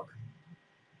gospel world?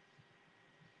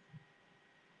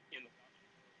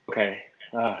 Okay.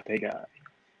 Thank God.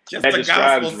 Just a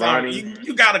gospel song.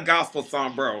 You got a gospel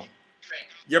song, bro.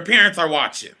 Your parents are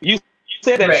watching. You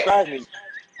said that describes me.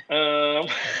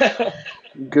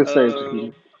 Good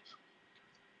save.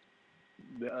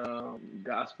 The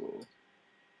gospel.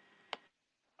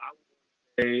 I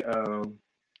would say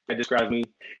that describes me.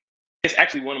 It's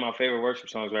actually one of my favorite worship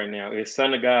songs right now. It's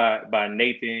 "Son of God" by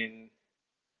Nathan.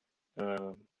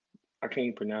 I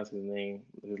can't pronounce his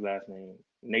last name.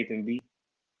 Nathan B.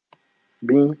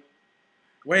 Bean.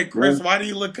 Wait, Chris, why do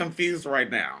you look confused right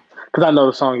now? Because I know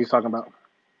the song he's talking about.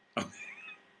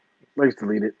 I used to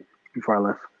read it before I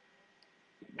left.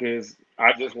 Because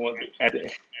I just want at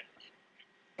the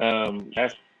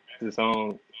that's the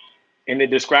song, and it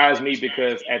describes me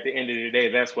because at the end of the day,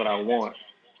 that's what I want.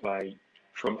 Like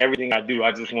from everything I do,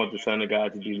 I just want the Son of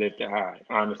God to be lifted high.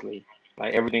 Honestly,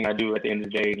 like everything I do at the end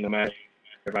of the day, no matter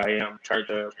if I am turned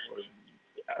up or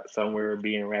somewhere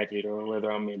being ratchet or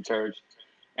whether I'm in church,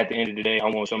 at the end of the day, I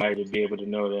want somebody to be able to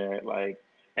know that, like,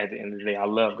 at the end of the day, I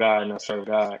love God and I serve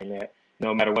God, and that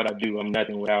no matter what I do, I'm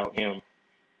nothing without Him.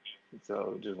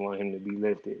 So just want Him to be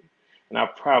lifted. And I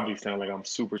probably sound like I'm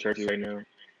super churchy right now,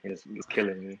 and it's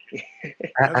killing me.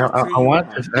 I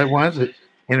wanted to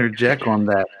interject on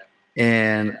that.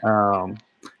 And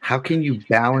how can you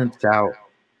balance out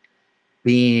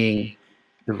being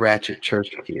the ratchet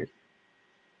church kid?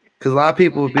 Because a lot of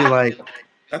people would be like,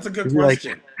 That's a good like,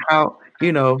 question. how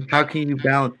can you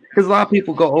balance? Because a lot of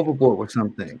people go overboard with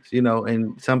some things,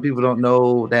 and some people don't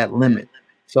know that limit.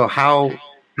 So how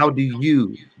do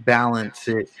you balance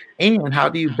it, and how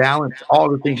do you balance all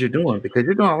the things you're doing? Because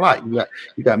you're doing a lot. You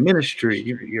got ministry.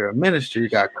 You're a minister. You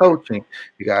got coaching.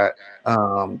 You got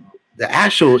the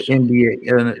actual NBA,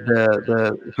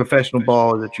 the professional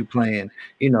ball that you're playing.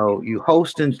 You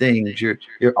hosting things. You're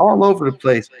all over the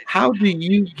place. How do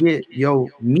you get your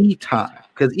me time?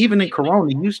 Because even in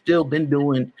Corona, you still been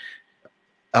doing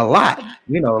a lot.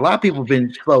 A lot of people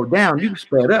been slowed down. You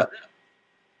sped up.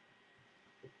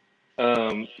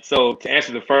 So to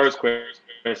answer the first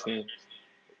question,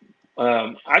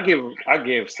 I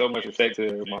give so much respect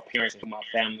to my parents and who my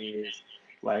family is.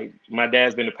 Like my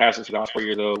dad's been a pastor since I was 4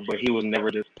 years old, but he was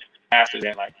never the pastor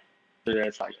that's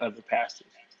like other pastors.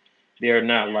 They're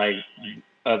not like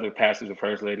other pastors or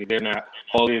first lady. They're not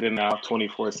holier than thou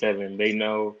 24/7. They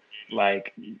know,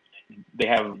 like, they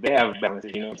have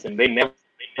balances. You know what I'm saying? They never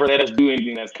let us do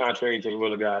anything that's contrary to the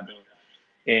will of God.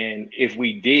 And if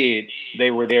we did, they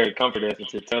were there to comfort us and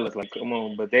to tell us, like, come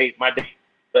on. But my dad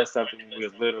does something when we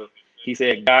was little. He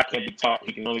said God can't be taught;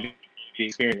 he can only be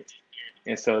experienced.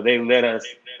 And so they let us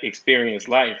experience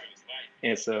life.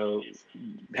 And so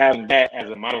having that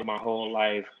as a model my whole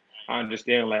life, I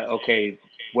understand, like, okay,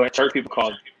 what church people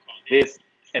call this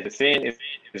as a sin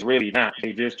is really not.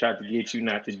 They just try to get you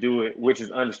not to do it, which is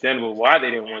understandable why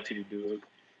they didn't want you to do it.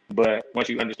 But once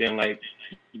you understand, like,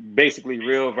 basically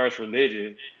real versus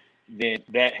religion, then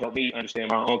that helped me understand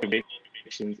my own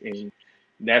convictions, and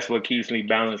that's what keeps me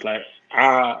balanced. Like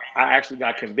I actually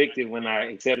got convicted when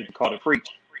I accepted the call to preach.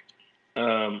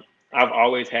 I've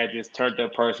always had this turned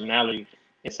up personality,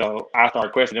 and so I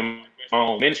started questioning my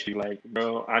own ministry. Like,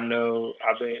 bro, I know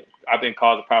I've been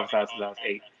called to prophesy since I was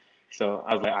 8. So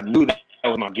I was like, I knew that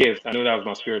was my gift. I knew that was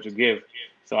my spiritual gift.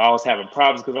 So I was having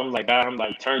problems because I'm like, God, I'm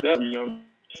like turned up, you know what I'm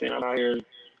saying? I'm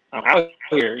out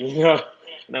here, you know?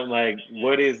 And I'm like,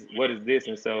 what is this?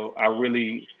 And so I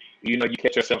really, you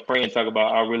catch yourself praying, talk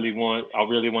about, I really want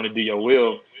to do your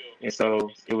will. And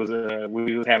so it was,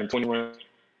 we was having 21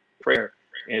 prayer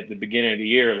at the beginning of the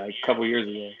year, like a couple years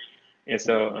ago. And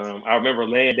so I remember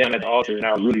laying down at the altar, and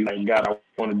I was really like, God, I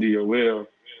want to do your will.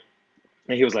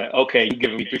 And he was like, okay, you're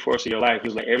giving me 3/4 of your life. He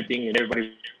was like, everything and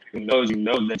everybody who knows you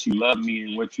knows that you love me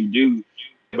and what you do.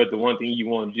 But the one thing you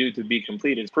want to do to be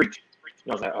complete is preach.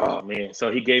 And I was like, oh man.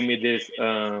 So he gave me this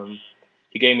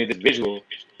visual,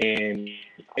 and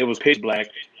it was pitch black.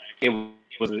 It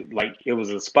was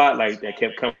a spotlight that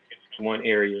kept coming from one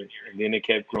area, and then it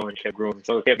kept growing.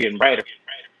 So it kept getting brighter.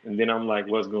 And then I'm like,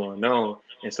 what's going on?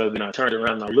 And so then I turned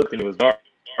around and I looked, and it was dark,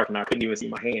 and I couldn't even see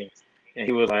my hands. And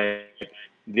he was like,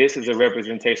 this is a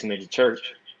representation of the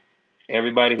church.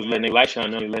 Everybody who's letting their light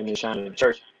shine, only letting it shine in the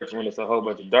church when there's a whole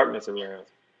bunch of darkness around.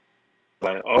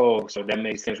 Like, oh, so that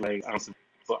makes sense. Like,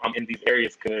 I'm in these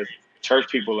areas because church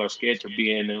people are scared to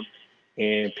be in them,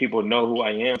 and people know who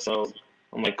I am. So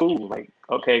I'm like, cool. Like,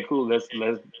 okay, cool. Let's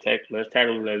tackle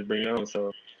it. Let's bring it on.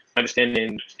 So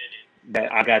understanding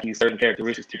that I got these certain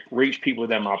characteristics to reach people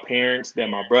that my parents, that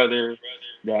my brother,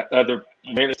 that other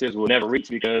ministers will never reach,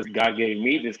 because God gave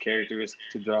me this characteristic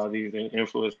to draw these and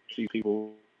influence these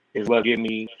people, is what gave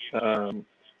me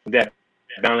that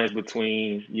balance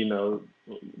between,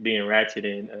 being ratchet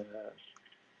and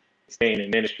staying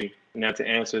in ministry. Now, to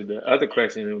answer the other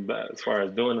question about as far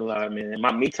as doing a lot, man,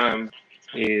 my me time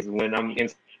is when I'm in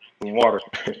some water.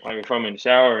 Like if I'm in the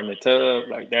shower, in the tub,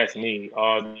 like that's me.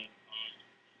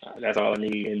 That's all I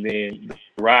need. And then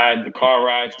the car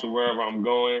rides to wherever I'm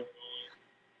going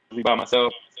by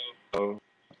myself. So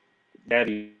that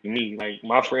is me. Like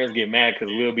my friends get mad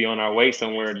because we'll be on our way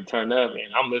somewhere to turn up,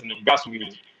 and I'm listening to gospel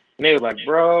music. And they was like,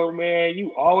 bro, man,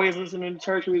 you always listening to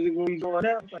church music when you going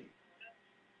out? Like,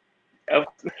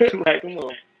 come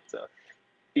on. So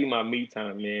be my me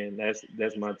time, man.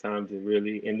 That's my time to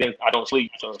really. And then I don't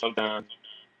sleep, so sometimes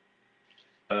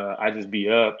I just be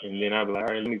up, and then I'll be like,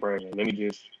 all right, let me pray. Let me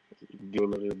just do a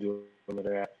little of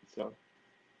that. So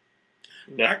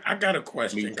I got a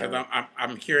question because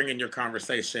I'm hearing in your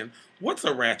conversation, what's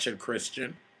a ratchet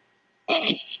Christian?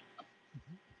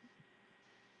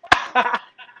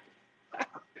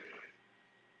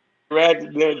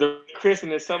 The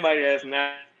Christian is somebody that's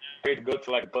not ready to go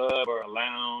to like a pub or a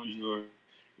lounge or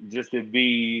just to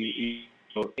be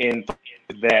in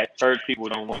that church people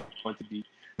don't want to be.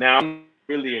 Now I'm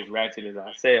really as ratchet as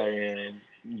I say I am,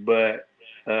 but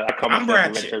I call myself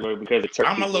ratchet because of church.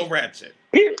 I'm a little ratchet.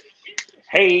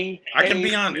 Hey, I can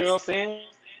be honest. You know what I'm saying?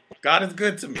 God is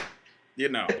good to me,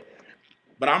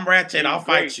 But I'm ratchet. I'll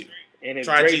fight you. And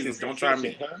try Jesus. Don't try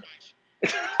me. Huh?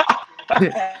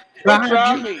 Don't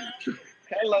try me.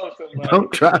 Hello, somebody.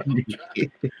 Don't try me.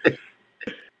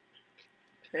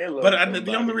 Hello, but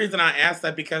the only reason I ask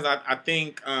that because I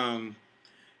think,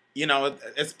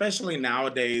 especially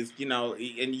nowadays,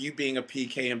 and you being a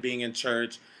PK and being in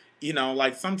church,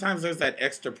 like sometimes there's that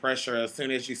extra pressure as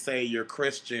soon as you say you're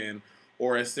Christian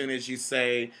or as soon as you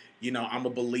say, I'm a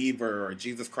believer or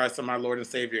Jesus Christ is my Lord and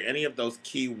Savior, any of those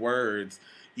key words,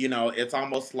 it's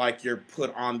almost like you're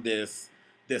put on this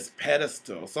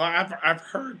pedestal. So I've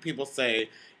heard people say,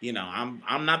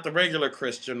 I'm not the regular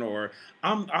Christian or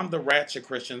I'm the ratchet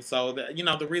Christian. So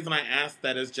the reason I ask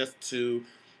that is just to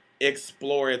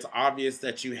explore. It's obvious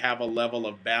that you have a level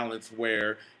of balance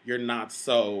where you're not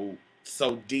so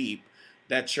deep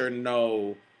that you're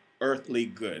no earthly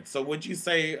good. So would you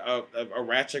say a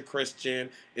ratchet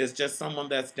Christian is just someone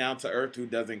that's down to earth who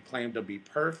doesn't claim to be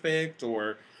perfect?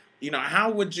 Or how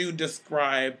would you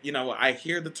describe, I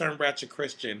hear the term ratchet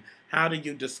Christian. How do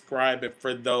you describe it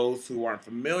for those who aren't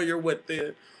familiar with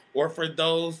it or for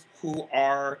those who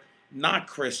are not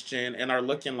Christian and are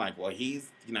looking like, well, he's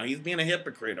being a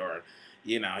hypocrite or,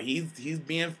 he's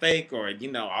being fake or, a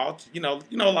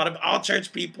lot of all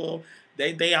church people,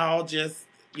 they all just,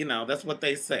 that's what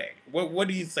they say. What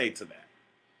do you say to that?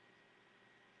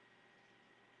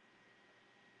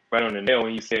 Right on the nail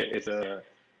when you said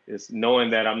it's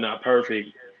knowing that I'm not perfect,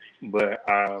 but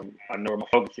I know where my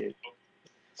focus is.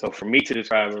 So for me to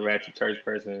describe a ratchet church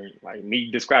person, like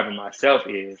me describing myself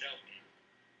is,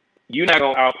 you're not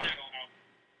going to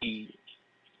be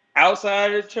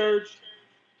outside of the church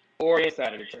or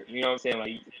inside of the church. You know what I'm saying?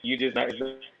 Like you just it's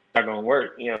not going to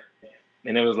work,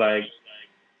 And it was like,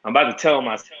 I'm about to tell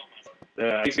myself,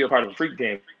 I used to be a part of a freak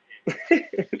game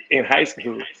in high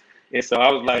school. And so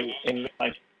I was like, and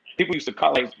like people used to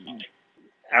call, like,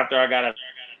 after I got out,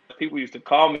 people used to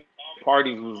call me.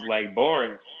 Parties was like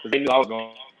boring because they knew I was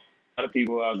going. A lot of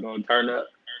people I was going to turn up,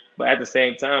 but at the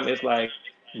same time, it's like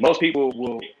most people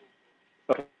will.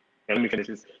 Okay, let me finish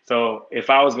this. So if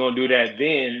I was going to do that,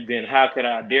 then how could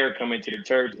I dare come into the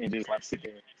church and just like sit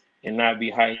there and not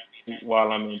be hyped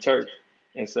while I'm in church?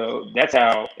 And so that's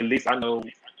how, at least I know.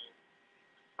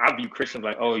 I view Christians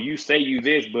like, oh, you say you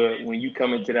this, but when you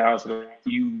come into the house,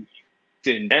 you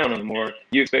sitting down anymore,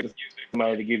 you expect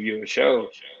somebody to give you a show,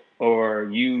 or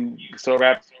you so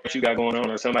wrapped what you got going on,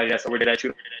 or somebody that's already that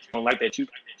you don't like that you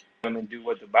come and do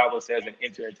what the Bible says and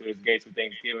enter into his gates with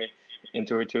thanksgiving,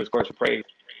 enter into his courts of praise.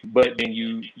 But then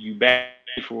you back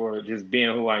for just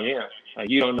being who I am. Like,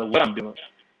 you don't know what I'm doing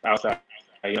outside.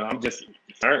 I'm just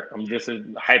a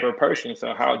hyper person.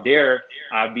 So how dare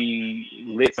I be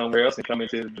lit somewhere else and come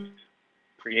into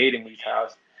creating these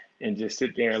house and just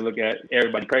sit there and look at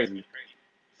everybody crazy.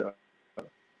 So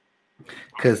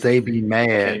because they be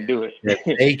mad do it. that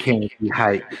they can't be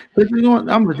hyped. But I'm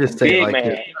gonna just say it like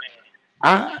this.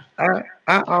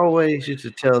 I always used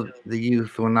to tell the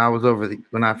youth when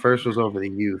I first was over the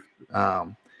youth,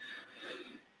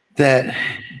 that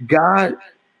God,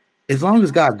 as long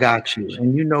as God got you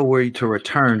and you know where to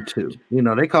return to,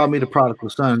 they call me the prodigal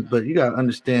son, but you got to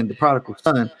understand the prodigal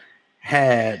son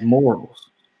had morals.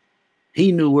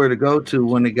 He knew where to go to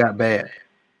when it got bad.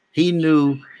 He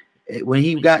knew when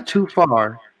he got too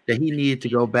far that he needed to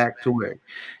go back to where.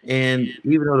 And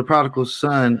even though the prodigal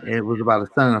son, it was about a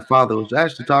son and a father, it was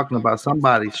actually talking about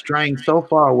somebody straying so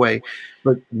far away,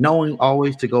 but knowing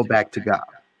always to go back to God.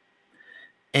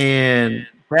 And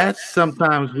that's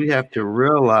sometimes we have to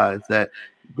realize that,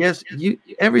 yes,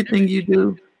 everything you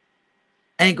do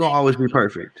ain't gonna always be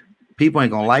perfect. People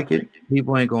ain't gonna like it.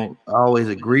 People ain't gonna always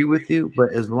agree with you.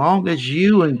 But as long as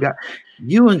you and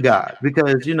God,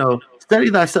 because study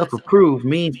thyself approved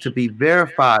means to be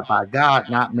verified by God,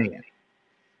 not man.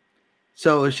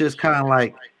 So it's just kind of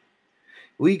like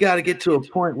we got to get to a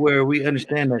point where we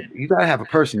understand that you got to have a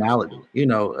personality. A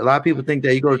lot of people think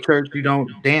that you go to church, you don't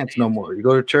dance no more. You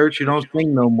go to church, you don't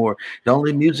sing no more. The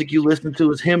only music you listen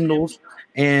to is hymnals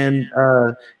and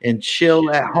chill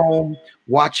at home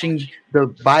watching the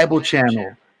Bible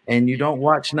channel. And you don't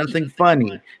watch nothing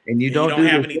funny. And you don't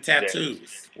have any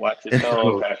tattoos. Watch your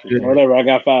tone, Whatever, I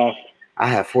got 5. I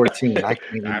have 14. I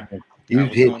can't even. You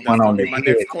hit one on the head.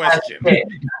 Next question.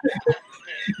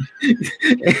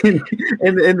 and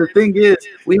the thing is,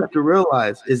 we have to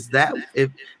realize is that if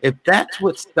that's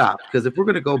what stopped, because if we're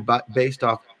going to go based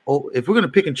off, if we're going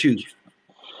to pick and choose,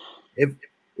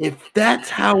 if that's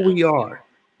how we are,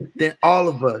 then all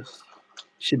of us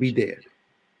should be dead.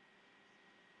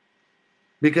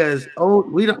 Because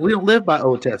we don't live by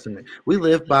Old Testament. We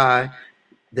live by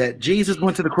that Jesus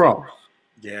went to the cross,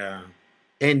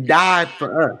 and died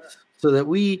for us, so that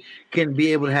we can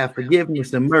be able to have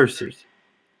forgiveness and mercy.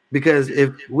 Because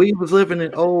if we was living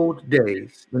in old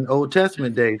days, in Old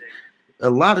Testament days, a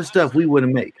lot of stuff we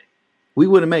wouldn't make. We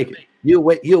wouldn't make it. You'll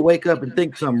wake up and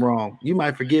think something wrong. You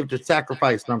might forgive to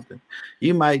sacrifice something.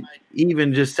 You might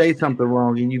even just say something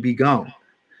wrong and you be gone.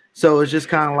 So it's just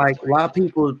kind of like a lot of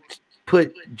people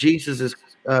put Jesus's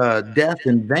death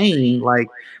in vain. Like,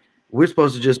 we're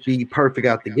supposed to just be perfect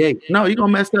out the gate. No, you're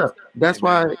gonna mess up. That's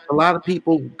why a lot of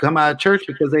people come out of church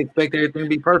because they expect everything to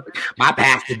be perfect. My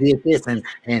pastor did this, and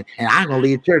I'm gonna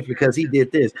leave church because he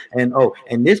did this. And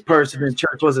this person in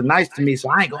church wasn't nice to me, so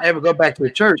I ain't gonna ever go back to the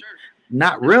church.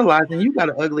 Not realizing you got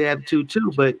an ugly attitude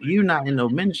too, but you're not in a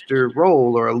minister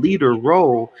role or a leader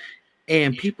role,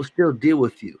 and people still deal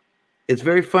with you. It's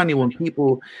very funny when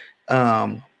people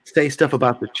say stuff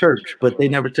about the church, but they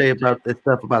never tell you about the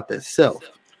stuff about themselves.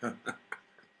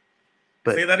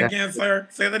 Say that again, sir.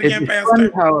 Say that again, Pastor.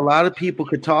 It's funny how a lot of people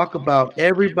could talk about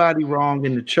everybody wrong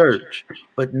in the church,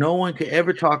 but no one could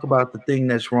ever talk about the thing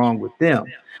that's wrong with them.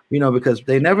 Because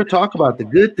they never talk about the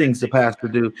good things the pastor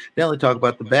do. They only talk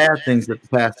about the bad things that the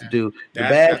pastor do, the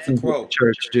bad things that the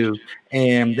church do.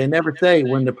 And they never say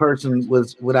when the person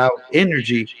was without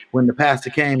energy, when the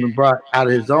pastor came and brought out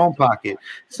of his own pocket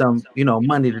some,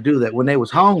 money to do that. When they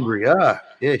was hungry, I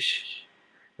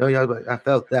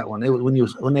felt that one. It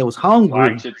was when they was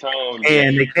hungry,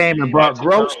 and they came and brought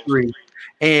groceries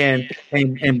and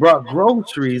brought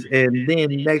groceries, and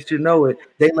then next you know it,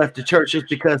 they left the church just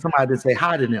because somebody didn't say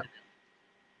hi to them.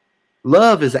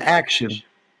 Love is an action.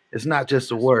 It's not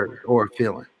just a word or a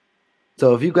feeling.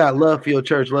 So if you got love for your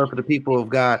church, love for the people of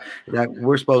God that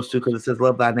we're supposed to, because it says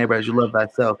love thy neighbor as you love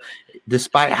thyself,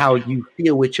 despite how you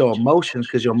feel with your emotions,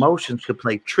 because your emotions could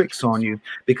play tricks on you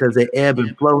because they ebb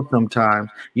and flow sometimes.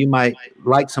 You might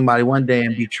like somebody one day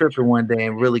and be tripping one day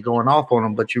and really going off on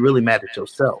them, but you're really mad at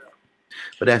yourself.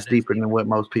 But that's deeper than what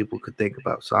most people could think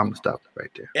about. So I'm going to stop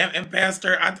right there. And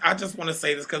Pastor, I just want to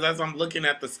say this because as I'm looking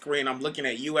at the screen, I'm looking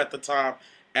at you at the top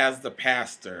as the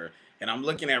pastor. And I'm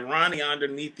looking at Ronnie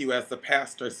underneath you as the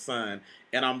pastor's son.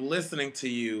 And I'm listening to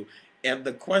you. And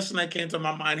the question that came to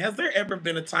my mind, has there ever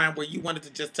been a time where you wanted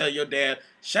to just tell your dad,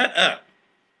 shut up?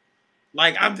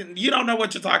 Like, you don't know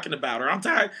what you're talking about. Or I'm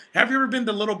tired. Have you ever been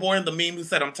the little boy in the meme who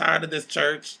said, I'm tired of this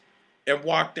church and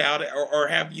walked out? Or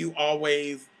have you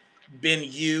always been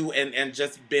you and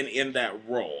just been in that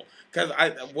role? Because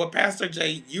Pastor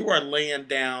Jay, you are laying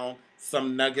down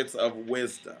some nuggets of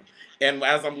wisdom. And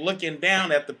as I'm looking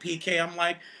down at the PK, I'm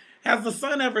like, has the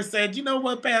son ever said, you know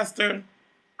what, Pastor,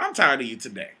 I'm tired of you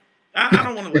today. I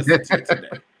don't want to listen to you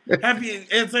today.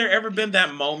 Has there ever been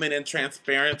that moment in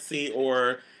transparency,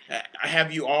 or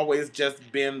have you always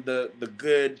just been the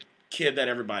good kid that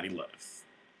everybody loves?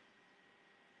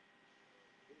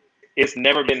 It's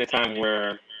never been a time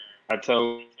where I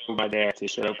told my dad to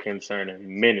shut up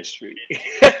concerning ministry.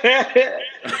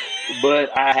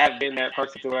 But I have been that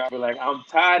person to where I be like, I'm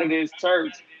tired of this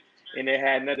church. And it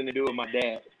had nothing to do with my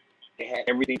dad. It had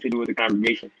everything to do with the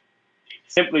congregation.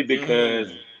 Simply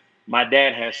because my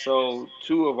dad has sold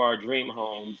 2 of our dream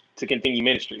homes to continue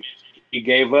ministry. He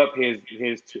gave up his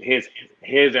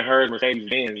and hers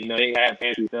Mercedes-Benz. They had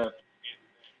fancy stuff.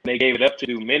 They gave it up to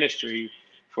do ministry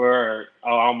for, I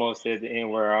almost said the N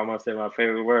word, I almost said my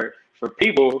favorite word, for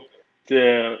people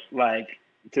to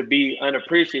be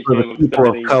unappreciative for the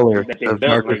people of color that they've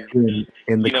done. Like,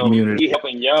 in the community. He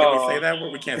helping y'all. Can we say that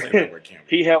word? We can't say that word, can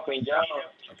we? He helping y'all.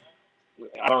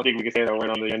 I don't think we can say that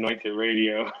word on the Anointed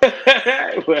Radio.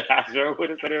 But I sure would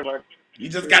have said it. Like, you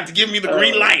just got to give me the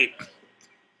green light.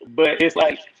 But it's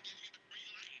like,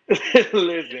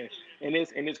 listen, and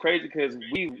it's crazy because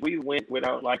we went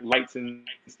without like lights and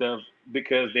stuff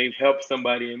because they've helped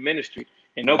somebody in ministry,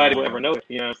 and nobody will ever know it.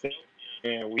 You know what I'm saying?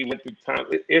 And we went through time.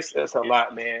 It's a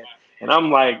lot, man. And I'm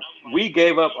like, we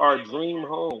gave up our dream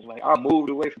home. Like, I moved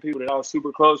away from people that I was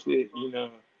super close with, you know.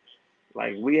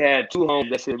 Like, we had 2 homes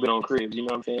that should have been on cribs, you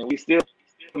know what I'm saying? We still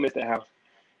miss the house.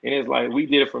 And it's like, we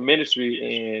did it for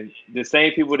ministry, and the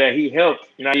same people that he helped,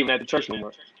 not even at the church no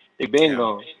more. They been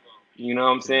gone. You know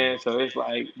what I'm saying? So it's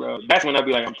like, bro, that's when I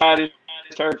be like, I'm tired of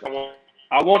this church.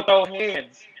 I want to throw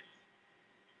hands.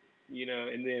 You know,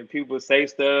 and then people say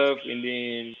stuff, and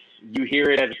then you hear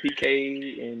it as a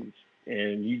PK,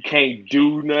 and you can't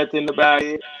do nothing about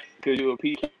it because you're a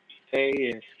PK.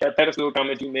 And that pedestal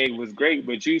comment you made was great,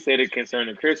 but you said it concerned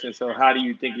a Christian. So how do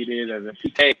you think it is as a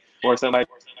PK or somebody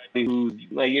who's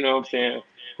like, you know what I'm saying,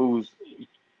 whose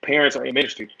parents are in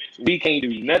ministry? We can't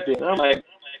do nothing. And I'm like,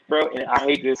 bro, and I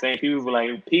hate this saying people be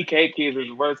like, PK kids are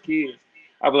the worst kids.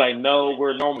 I be like, no,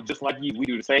 we're normal, just like you. We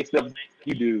do the same stuff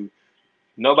you do.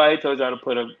 Nobody told y'all to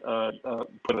put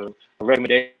a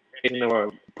recommendation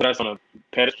or put us on a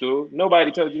pedestal.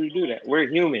 Nobody told you to do that. We're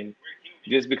human.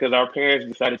 Just because our parents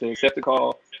decided to accept the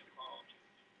call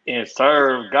and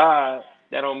serve God,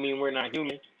 that don't mean we're not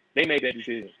human. They made that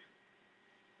decision.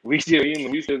 We still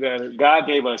human. We still got it. God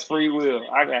gave us free will.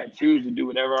 I got to choose to do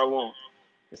whatever I want.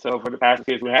 And so for the pastor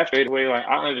kids who have straight away, like,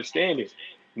 I understand it.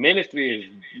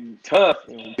 Ministry is tough.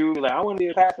 And people be like, I want to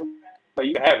be a pastor, but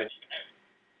you have it.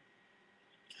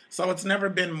 So it's never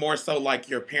been more so like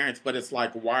your parents, but it's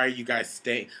like, why are you guys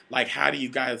staying? Like, how do you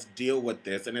guys deal with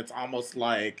this? And it's almost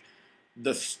like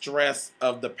the stress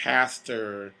of the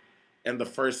pastor and the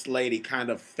first lady kind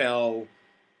of fell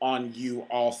on you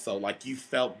also. Like, you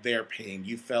felt their pain,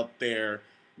 you felt their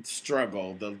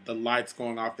struggle, the lights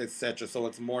going off, etc. So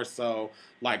it's more so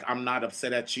like, I'm not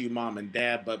upset at you, mom and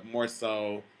dad, but more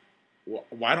so,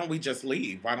 why don't we just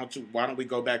leave? Why don't we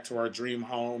go back to our dream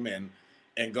home and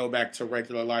go back to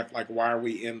regular life? Like, why are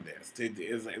we in this?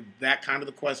 Is that kind of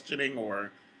the questioning,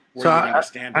 or were you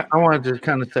understanding? I wanted to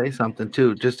kind of say something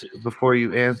too, just before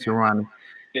you answer, Ronnie.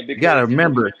 You got to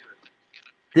remember,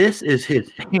 this is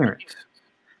his parents.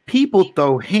 People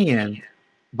throw hands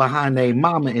behind their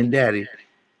mama and daddy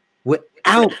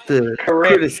without the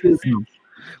criticism,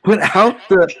 without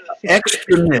the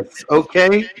extraness,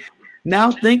 okay?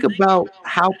 Now think about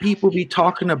how people be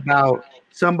talking about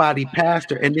somebody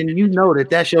pastor, and then you know that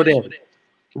that's your daddy.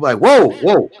 Like,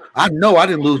 whoa, I know I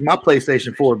didn't lose my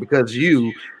PlayStation 4 because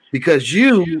you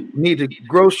needed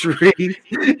groceries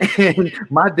and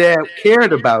my dad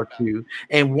cared about you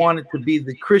and wanted to be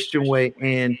the Christian way,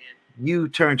 and you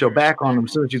turned your back on them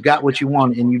as soon as you got what you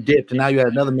wanted and you dipped, and now you had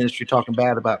another ministry talking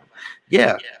bad about them.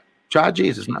 Yeah, try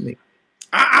Jesus, not me.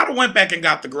 I went back and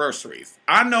got the groceries.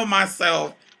 I know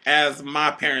myself as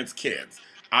my parents' kids.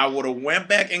 I would have went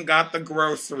back and got the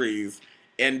groceries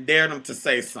and dared them to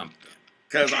say something,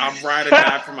 because I'm ride or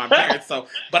die for my parents. So,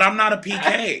 but I'm not a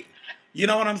PK. You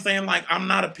know what I'm saying? Like, I'm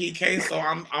not a PK, so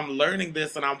I'm learning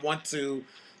this, and I want to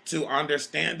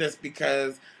understand this,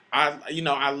 because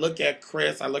I look at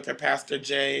Chris, I look at Pastor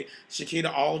Jay,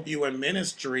 Shakita, all of you in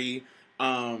ministry,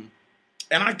 and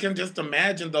I can just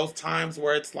imagine those times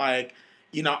where it's like,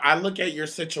 you know, I look at your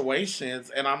situations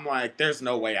and I'm like, there's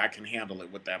no way I can handle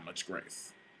it with that much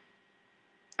grace.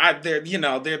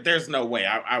 There's no way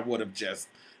I would have just,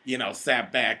 you know,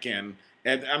 sat back and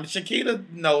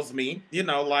Shakita knows me, you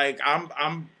know, like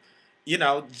I'm, you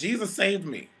know, Jesus saved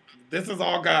me. This is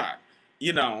all God,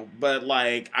 you know, but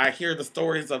like I hear the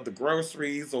stories of the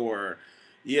groceries, or,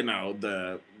 you know,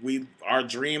 our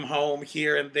dream home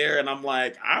here and there, and I'm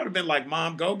like, I would have been like,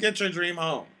 Mom, go get your dream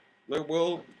home.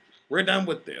 We're done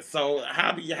with this. So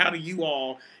how do you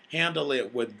all handle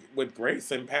it with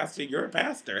grace? And Pastor, you're a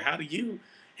pastor. How do you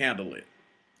handle it?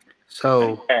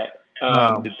 So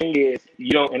the thing is,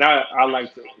 you don't, and I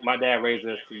like to, my dad raised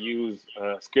us to use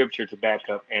scripture to back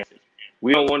up answers.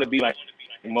 We don't want to be like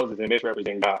Moses and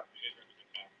misrepresent God,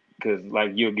 because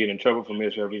like you'll get in trouble for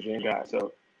misrepresenting God.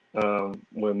 So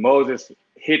when Moses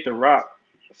hit the rock,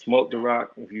 smoked the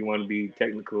rock, if you want to be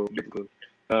technical,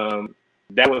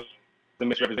 that was the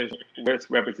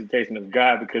misrepresentation of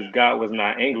God, because God was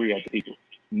not angry at the people.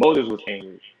 Moses was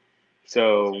angry.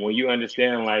 So when you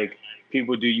understand, like,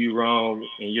 people do you wrong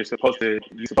and you're supposed to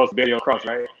bear your cross,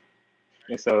 right?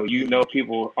 And so, you know,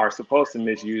 people are supposed to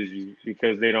misuse you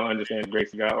because they don't understand the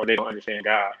grace of God, or they don't understand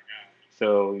God.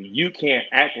 So you can't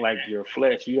act like your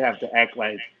flesh. You have to act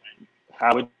like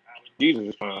how would Jesus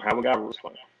respond? How would God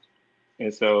respond?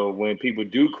 And so when people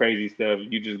do crazy stuff,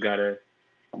 you just gotta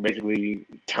basically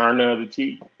turn the other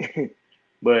cheek.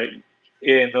 But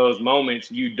in those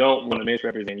moments, you don't want to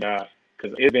misrepresent God,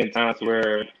 because it's been times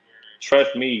where,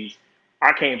 trust me,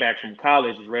 I came back from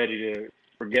college ready to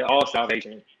forget all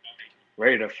salvation,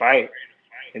 ready to fight,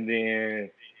 and then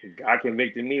God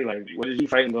convicted me, like, what is you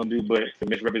fighting gonna do but to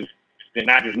misrepresent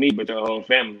not just me, but your whole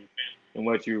family and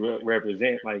what you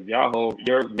represent. Like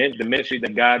the ministry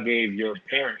that God gave your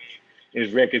parents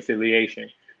is reconciliation.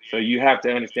 So you have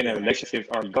to understand that relationships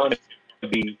are going to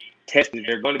be tested.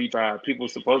 They're going to be tried. People are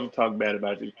supposed to talk bad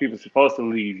about you. People are supposed to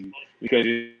leave you because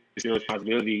it's your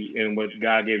responsibility, and what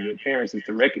God gave your parents is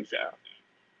to reconcile.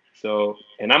 So,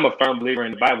 and I'm a firm believer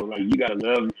in the Bible. Like, you gotta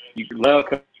love. Love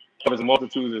covers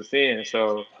multitudes of sins.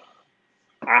 So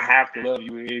I have to love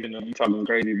you even though you talking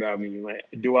crazy about me. Like,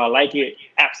 do I like it?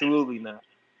 Absolutely not.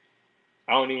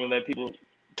 I don't even let people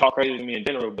talk crazy to me in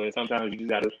general, but sometimes you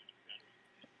just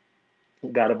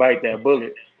gotta bite that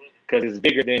bullet because it's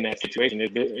bigger than that situation.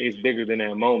 It's bigger than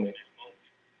that moment.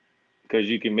 Because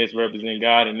you can misrepresent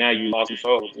God, and now you lost your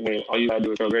soul. When all you gotta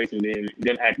do is show grace, and then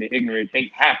them acting ignorant,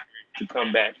 they have to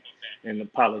come back and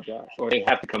apologize, or they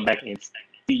have to come back and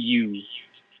see you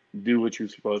do what you're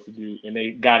supposed to do, and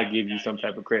they gotta give you some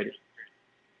type of credit.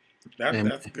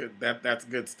 That's good. That's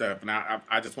good stuff. And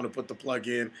I just want to put the plug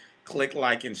in. Click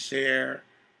like and share.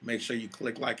 Make sure you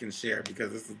click like and share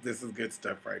because this is good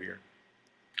stuff right here.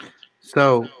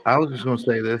 So I was just gonna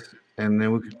say this, and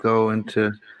then we could go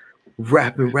into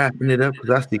wrapping it up because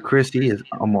I see Chris. He is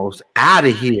almost out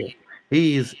of here.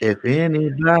 He's if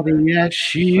anybody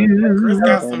asks you. Chris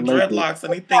got some dreadlocks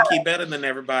and he think he better than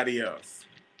everybody else.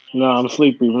 No, I'm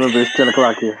sleepy. Remember, it's 10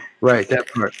 o'clock here. Right,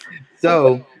 that part.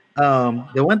 So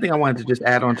the one thing I wanted to just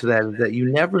add on to that is that you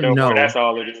never know. That's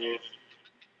all it is.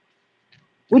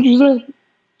 What'd you say?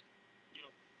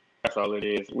 That's all it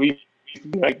is. We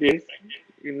like this.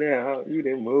 Now you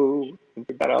didn't move. You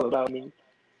forgot all about me.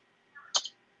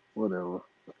 Whatever.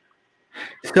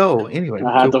 So anyway,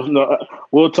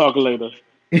 we'll talk later.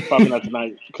 Probably not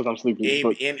tonight because I'm sleepy.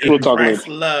 We'll talk Christ's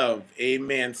later. love,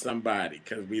 amen. Somebody,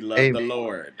 because we love the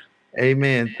Lord.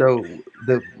 Amen. So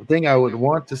the thing I would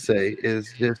want to say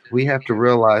is just we have to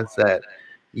realize that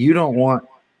you don't want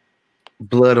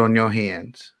blood on your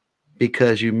hands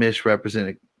because you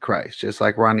misrepresented Christ, just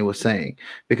like Ronnie was saying,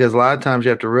 because a lot of times you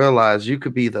have to realize you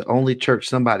could be the only church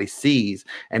somebody sees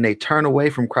and they turn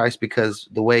away from Christ because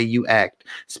the way you act,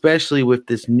 especially with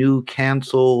this new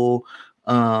cancel,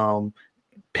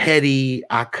 petty,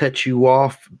 I cut you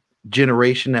off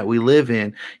generation that we live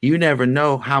in. You never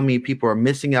know how many people are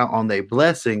missing out on their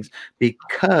blessings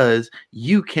because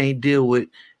you can't deal with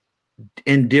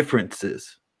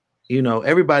indifferences. You know,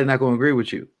 everybody's not going to agree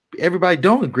with you. Everybody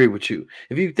don't agree with you.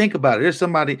 If you think about it, there's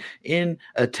somebody in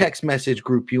a text message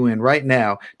group you in right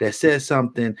now that says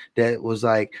something that was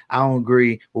like, I don't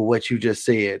agree with what you just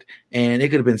said. And it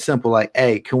could have been simple like,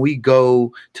 hey, can we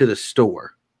go to the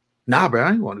store? Nah, bro,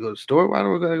 I don't want to go to the store. Why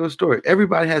do we gotta go to the store?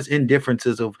 Everybody has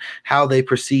indifferences of how they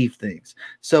perceive things.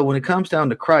 So when it comes down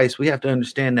to Christ, we have to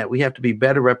understand that we have to be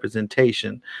better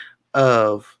representation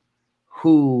of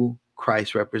who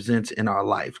Christ represents in our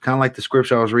life. Kind of like the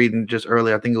scripture I was reading just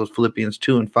earlier. I think it was Philippians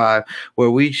 2:5, where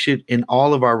we should, in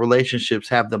all of our relationships,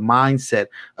 have the mindset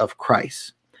of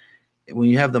Christ. When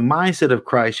you have the mindset of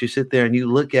Christ, you sit there and you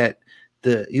look at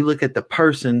the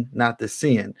person, not the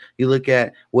sin. You look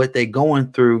at what they're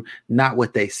going through, not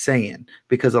what they're saying.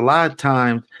 Because a lot of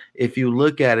times, if you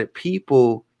look at it,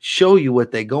 people show you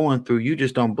what they're going through. You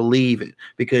just don't believe it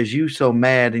because you so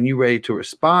mad and you ready to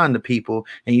respond to people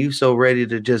and you so ready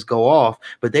to just go off.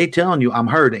 But they telling you I'm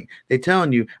hurting. They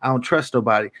telling you I don't trust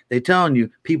nobody. They telling you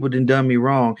people done me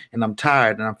wrong and I'm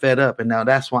tired and I'm fed up. And now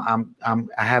that's why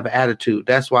I have an attitude.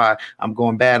 That's why I'm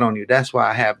going bad on you. That's why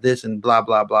I have this and blah,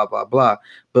 blah, blah, blah, blah.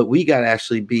 But we got to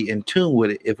actually be in tune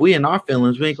with it. If we in our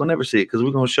feelings, we ain't going to never see it because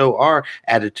we're going to show our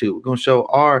attitude. We're going to show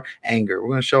our anger. We're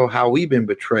going to show how we've been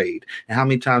betrayed and how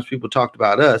many times people talked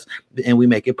about us and we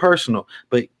make it personal.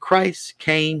 But Christ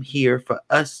came here for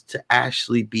us to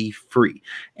actually be free.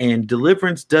 And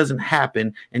deliverance doesn't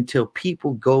happen until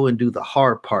people go and do the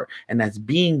hard part. And that's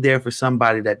being there for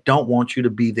somebody that don't want you to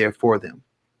be there for them.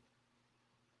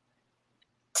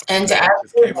 And to add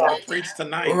to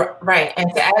that, right,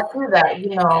 and to add to that,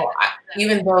 you know,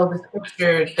 even though the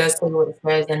scripture does say what it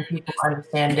says and people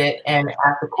understand it and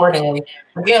act accordingly,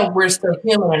 again, we're still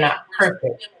human and not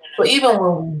perfect. So even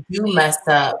when we do mess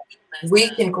up, we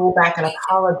can go back and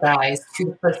apologize to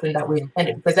the person that we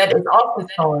offended, because that is also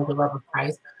showing the love of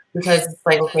Christ. Because it's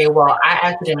like, okay, well, I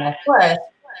acted in my flesh.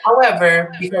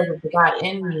 However, because of the God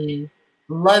in me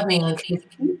loving his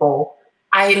people,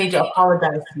 I need to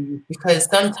apologize to you, because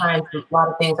sometimes a lot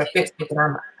of things are fixed with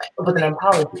an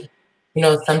apology. You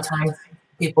know, sometimes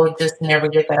people just never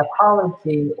get that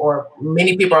apology, or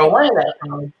many people are wanting that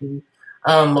apology.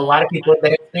 A lot of people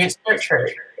that experience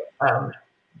church,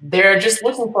 they're just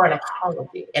looking for an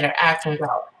apology and are acting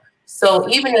out. So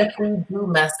even if we do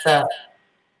mess up,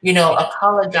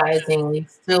 apologizing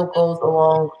still goes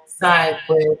alongside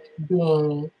with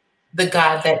being the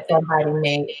God that somebody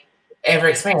may ever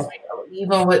experience.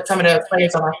 Even with some of the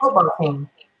players on my football team,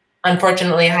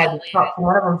 unfortunately, I had to talk to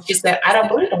one of them. She said, I don't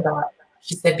believe in God.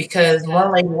 She said, because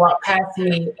one lady walked past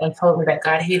me and told me that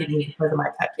God hated me because of my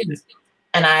tattoos.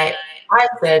 And I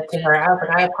said to her,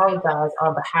 I apologize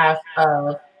on behalf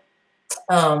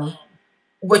of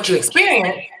what you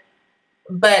experienced,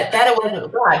 but that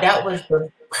wasn't God. That was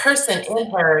the person in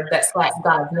her that slapped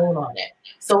God's name on it.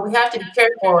 So we have to be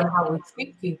careful in how we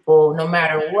treat people, no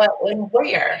matter what and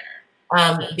where,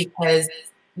 because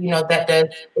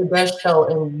it does show,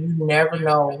 and you never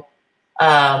know.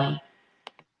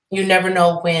 You never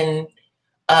know when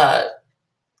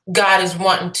God is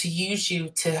wanting to use you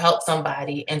to help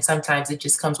somebody, and sometimes it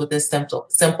just comes with this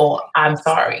simple "I'm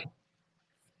sorry."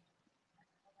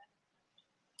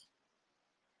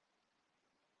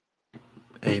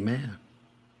 Amen.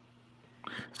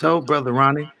 So, Brother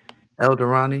Ronnie, Elder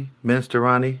Ronnie, Minister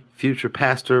Ronnie, future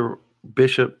pastor,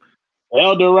 Bishop,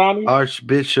 Elder Ronnie,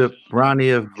 Archbishop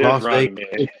Ronnie of Las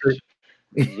Vegas.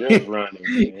 Just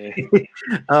Ronnie,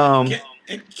 man.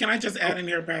 Can I just add in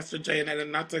here, Pastor Jay,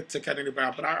 and not to cut anybody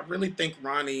out, but I really think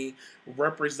Ronnie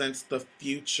represents the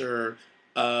future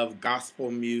of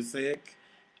gospel music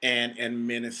and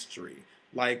ministry.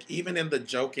 Like, even in the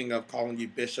joking of calling you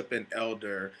bishop and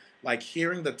elder, like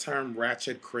hearing the term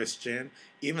ratchet Christian,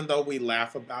 even though we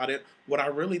laugh about it, what I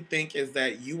really think is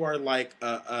that you are like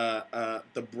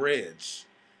the bridge,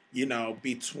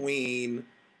 between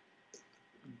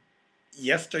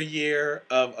yesteryear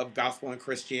of gospel and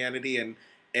Christianity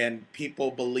and people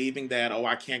believing that,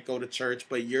 I can't go to church,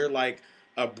 but you're like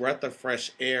a breath of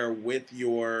fresh air with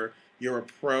your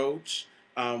approach,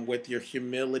 with your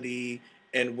humility,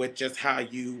 and with just how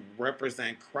you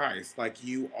represent Christ. Like,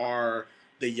 you are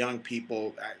the young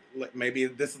people. Maybe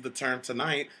this is the term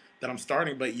tonight that I'm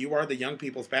starting, but you are the young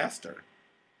people's pastor.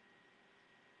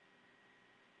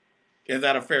 Is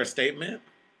that a fair statement?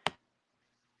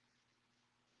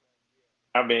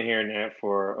 I've been hearing that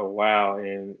for a while,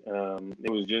 and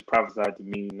it was just prophesied to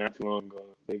me not too long ago.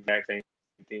 The exact same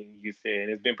thing you said,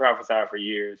 and it's been prophesied for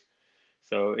years.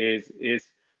 So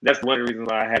that's one of the reasons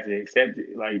why I had to accept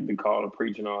it, like the call to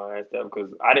preach and all that stuff,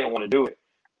 because I didn't want to do it.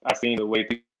 I seen the way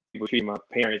people treat my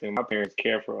parents, and my parents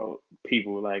care for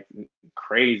people like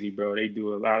crazy, bro. They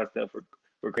do a lot of stuff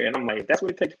for crazy, and I'm like, if that's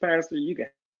what it takes, pastor, you can.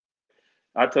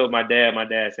 I told my dad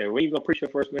said, when you gonna preach your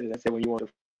first message? I said, when you want the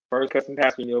first custom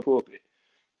pastor in your pulpit.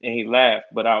 And he laughed,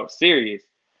 but I was serious.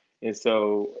 And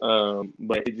so,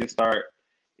 but it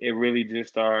really just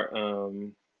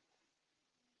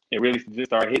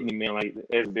started hitting me, man. Like,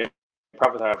 it's been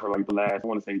prophesied for like the last, I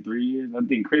want to say 3 years. I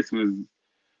think Chris was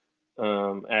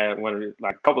at one of the,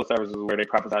 like, a couple of services where they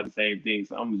prophesied the same thing.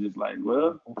 So I'm just like,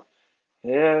 well,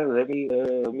 yeah, let me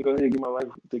go ahead and get my life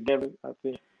together, I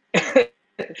think.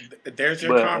 There's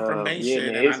your confirmation,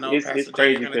 yeah, man, and I know it's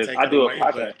crazy because I do a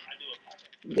podcast.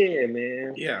 Yeah,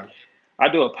 man. Yeah, I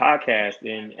do a podcast,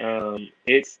 and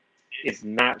it's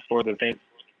not for the faint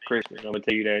Christian. I'm gonna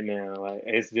tell you that now. Like,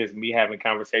 it's just me having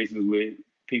conversations with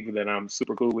people that I'm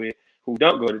super cool with who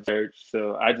don't go to church.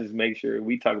 So I just make sure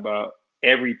we talk about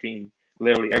everything,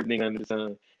 literally everything under the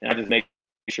sun, and I just make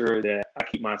sure that I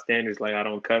keep my standards. Like, I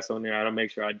don't cuss on there. I don't make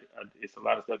sure it's a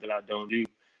lot of stuff that I don't do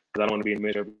because I don't want to be in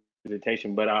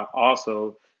misrepresentation. But I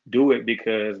also do it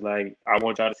because, like, I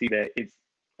want y'all to see that it's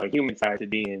a human side to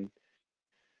being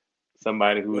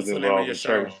somebody who's involved in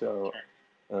church. So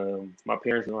my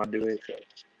parents know I do it. So.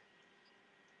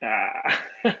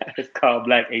 It's called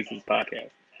Black Aces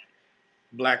Podcast.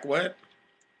 Black what?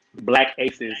 Black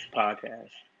Aces Podcast.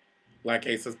 Black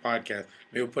Aces Podcast.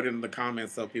 Maybe we'll put it in the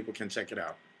comments so people can check it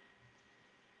out.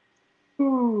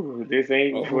 Ooh, this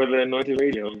ain't for the Anointed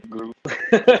Radio group.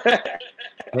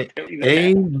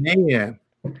 Amen.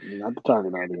 Not the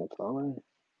target audience. All right.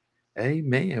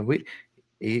 Amen.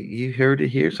 You heard it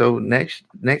here. So next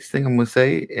thing I'm gonna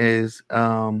say is,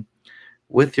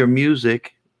 with your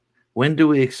music, when do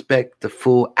we expect the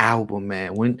full album,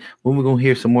 man? When we're gonna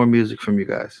hear some more music from you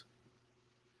guys?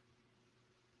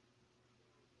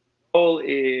 Goal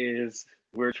is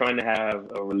we're trying to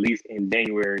have a release in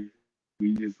January.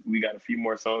 We got a few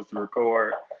more songs to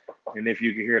record, and if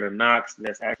you can hear the knocks,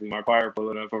 that's actually my choir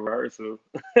pulling up for rehearsal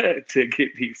to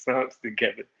get these songs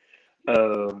together.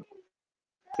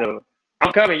 So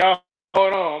I'm coming, y'all.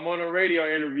 Hold on, I'm on a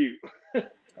radio interview.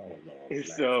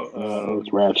 So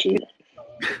it's ratchet.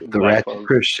 The ratchet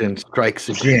Christian strikes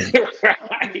again.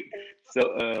 Right.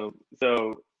 So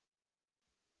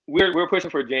we're pushing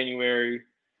for January.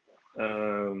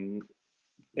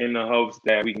 in the hopes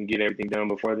that we can get everything done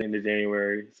before the end of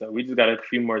January. So we just got a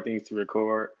few more things to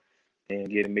record and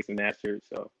get it mixed and mastered.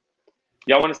 So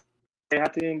y'all want to say hi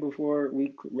to him before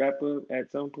we wrap up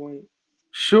at some point?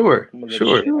 Sure. That's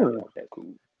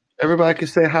cool. Everybody can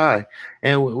say hi.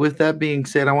 And with that being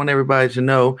said, I want everybody to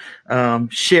know,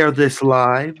 share this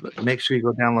live. Make sure you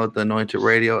go download the Anointed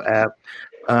Radio app.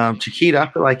 Chiquita, I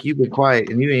feel like you've been quiet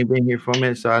and you ain't been here for a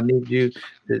minute, so I need you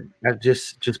to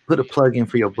just put a plug in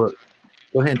for your book.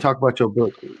 Go ahead and talk about your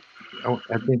book.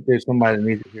 I think there's somebody that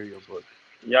needs to hear your book.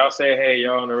 Y'all say hey,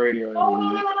 y'all on the radio.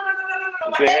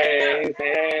 Say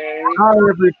hey. Hi,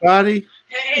 everybody.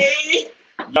 Hey.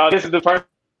 Y'all, this is the person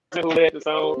who led the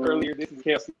song earlier. This is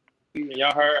Kelsey. And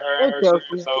y'all heard her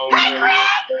song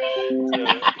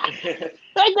earlier.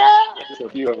 Just a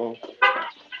few of them.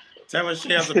 Tell her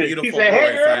she has a beautiful said, voice.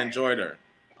 "Hey, girl." I enjoyed her.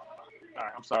 All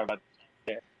right, I'm sorry about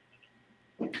that.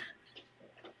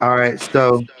 All right,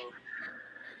 so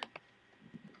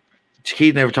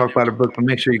Chiquita never talked about her book, but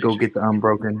make sure you go get the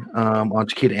Unbroken on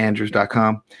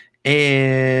ChiquitaAndrews.com.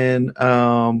 And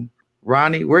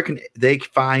Ronnie, where can they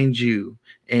find you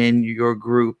and your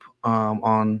group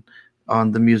on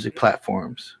the music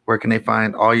platforms? Where can they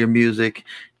find all your music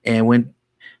and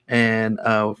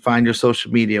find your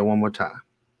social media one more time?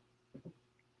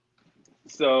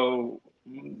 So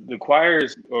the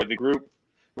choirs, or the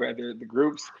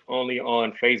group's only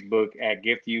on Facebook at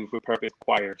Gift Youth with Purpose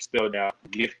Choir, spelled out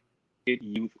Gifted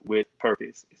Youth with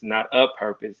Purpose. It's not a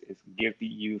purpose, it's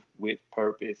Gifted Youth with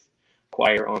Purpose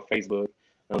Choir on Facebook.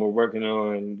 We're working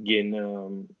on getting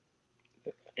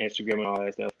Instagram and all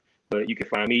that stuff. But you can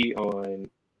find me on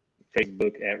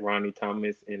Facebook at Ronnie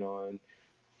Thomas and on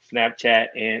Snapchat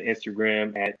and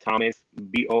Instagram at Thomas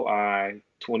BOI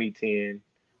 2010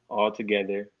 all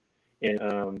together.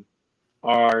 And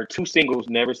our two singles,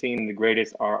 Never Seen the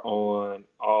Greatest, are on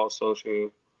all social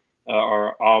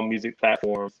or all music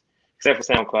platforms except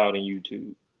for SoundCloud and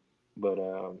YouTube. But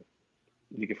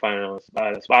you can find it on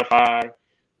Spotify,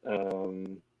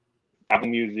 Apple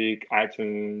Music,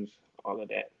 iTunes, all of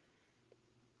that.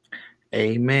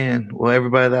 Amen. Well,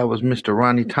 everybody, that was Mr.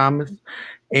 Ronnie Thomas.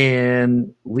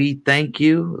 And we thank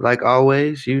you, like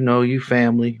always. You know, you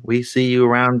family. We see you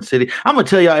around the city. I'm going to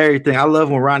tell y'all everything. I love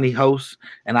when Ronnie hosts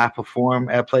and I perform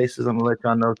at places. I'm going to let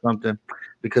y'all know something,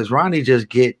 because Ronnie just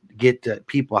get the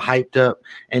people hyped up.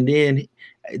 And then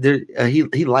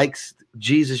he likes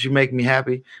Jesus, You Make Me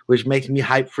Happy, which makes me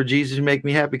hyped for Jesus, You Make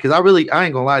Me Happy. Because I ain't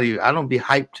gonna lie to you, I don't be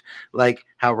hyped like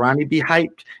how Ronnie be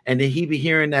hyped, and then he be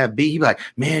hearing that beat, he be like,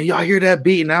 man, y'all hear that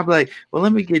beat? And I'm like, well,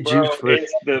 let me get juice for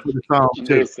the song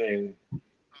too.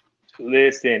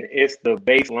 Listen, it's the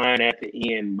bass line at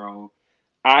the end, bro.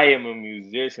 I am a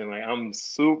musician, like I'm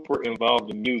super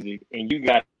involved in music, and you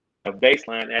got a bass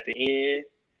line at the end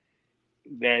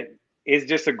that is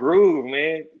just a groove,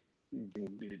 man.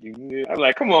 I'm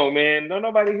like, come on, man. Don't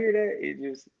nobody hear that?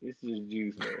 It's just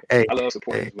juice, man. Hey, I love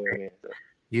supporting this man. So.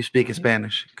 You speak in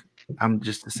Spanish. I'm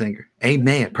just a singer.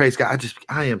 Amen. Praise God.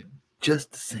 I am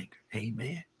just a singer.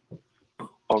 Amen.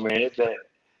 Oh man, it's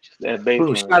that bass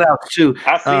line. Shout out to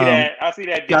I see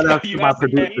that. Shout out to my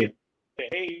producer.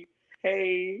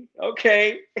 Hey,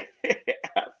 okay.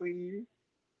 I see you.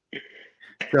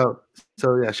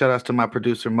 So yeah, shout outs to my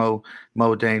producer Mo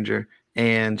Danger.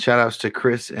 And shout outs to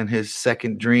Chris and his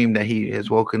second dream that he has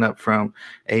woken up from.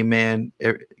 Amen.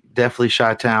 Definitely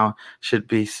Chi-Town should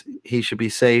be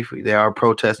safe. They are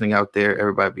protesting out there.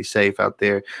 Everybody be safe out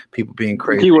there. People being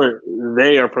crazy. Keyword,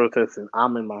 they are protesting.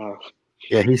 I'm in my house.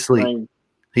 Yeah, he sleeps.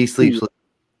 He sleeps.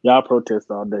 Y'all protest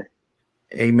all day.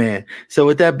 Amen. So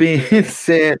with that being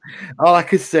said, all I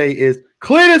could say is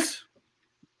Cletus.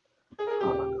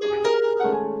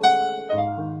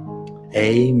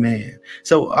 Amen.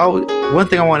 So one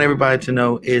thing I want everybody to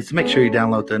know is make sure you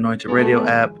download the Anointed Radio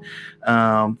app.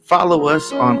 Follow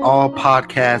us on all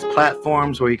podcast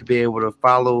platforms where you can be able to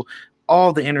follow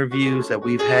all the interviews that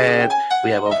we've had. We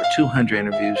have over 200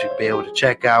 interviews. You can be able to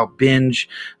check out, binge.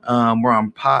 We're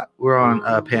on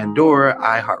Pandora,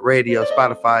 iHeartRadio,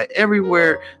 Spotify,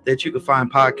 everywhere that you can find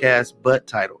podcasts but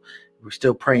Tidal. We're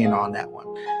still praying on that one.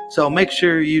 So make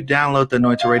sure you download the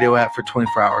Anointed Radio app for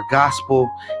 24-hour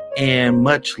gospel. And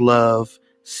much love.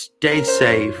 Stay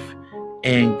safe.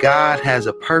 And God has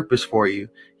a purpose for you.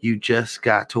 You just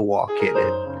got to walk in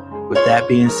it. With that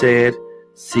being said,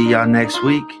 see y'all next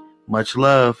week. Much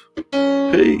love.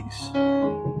 Peace.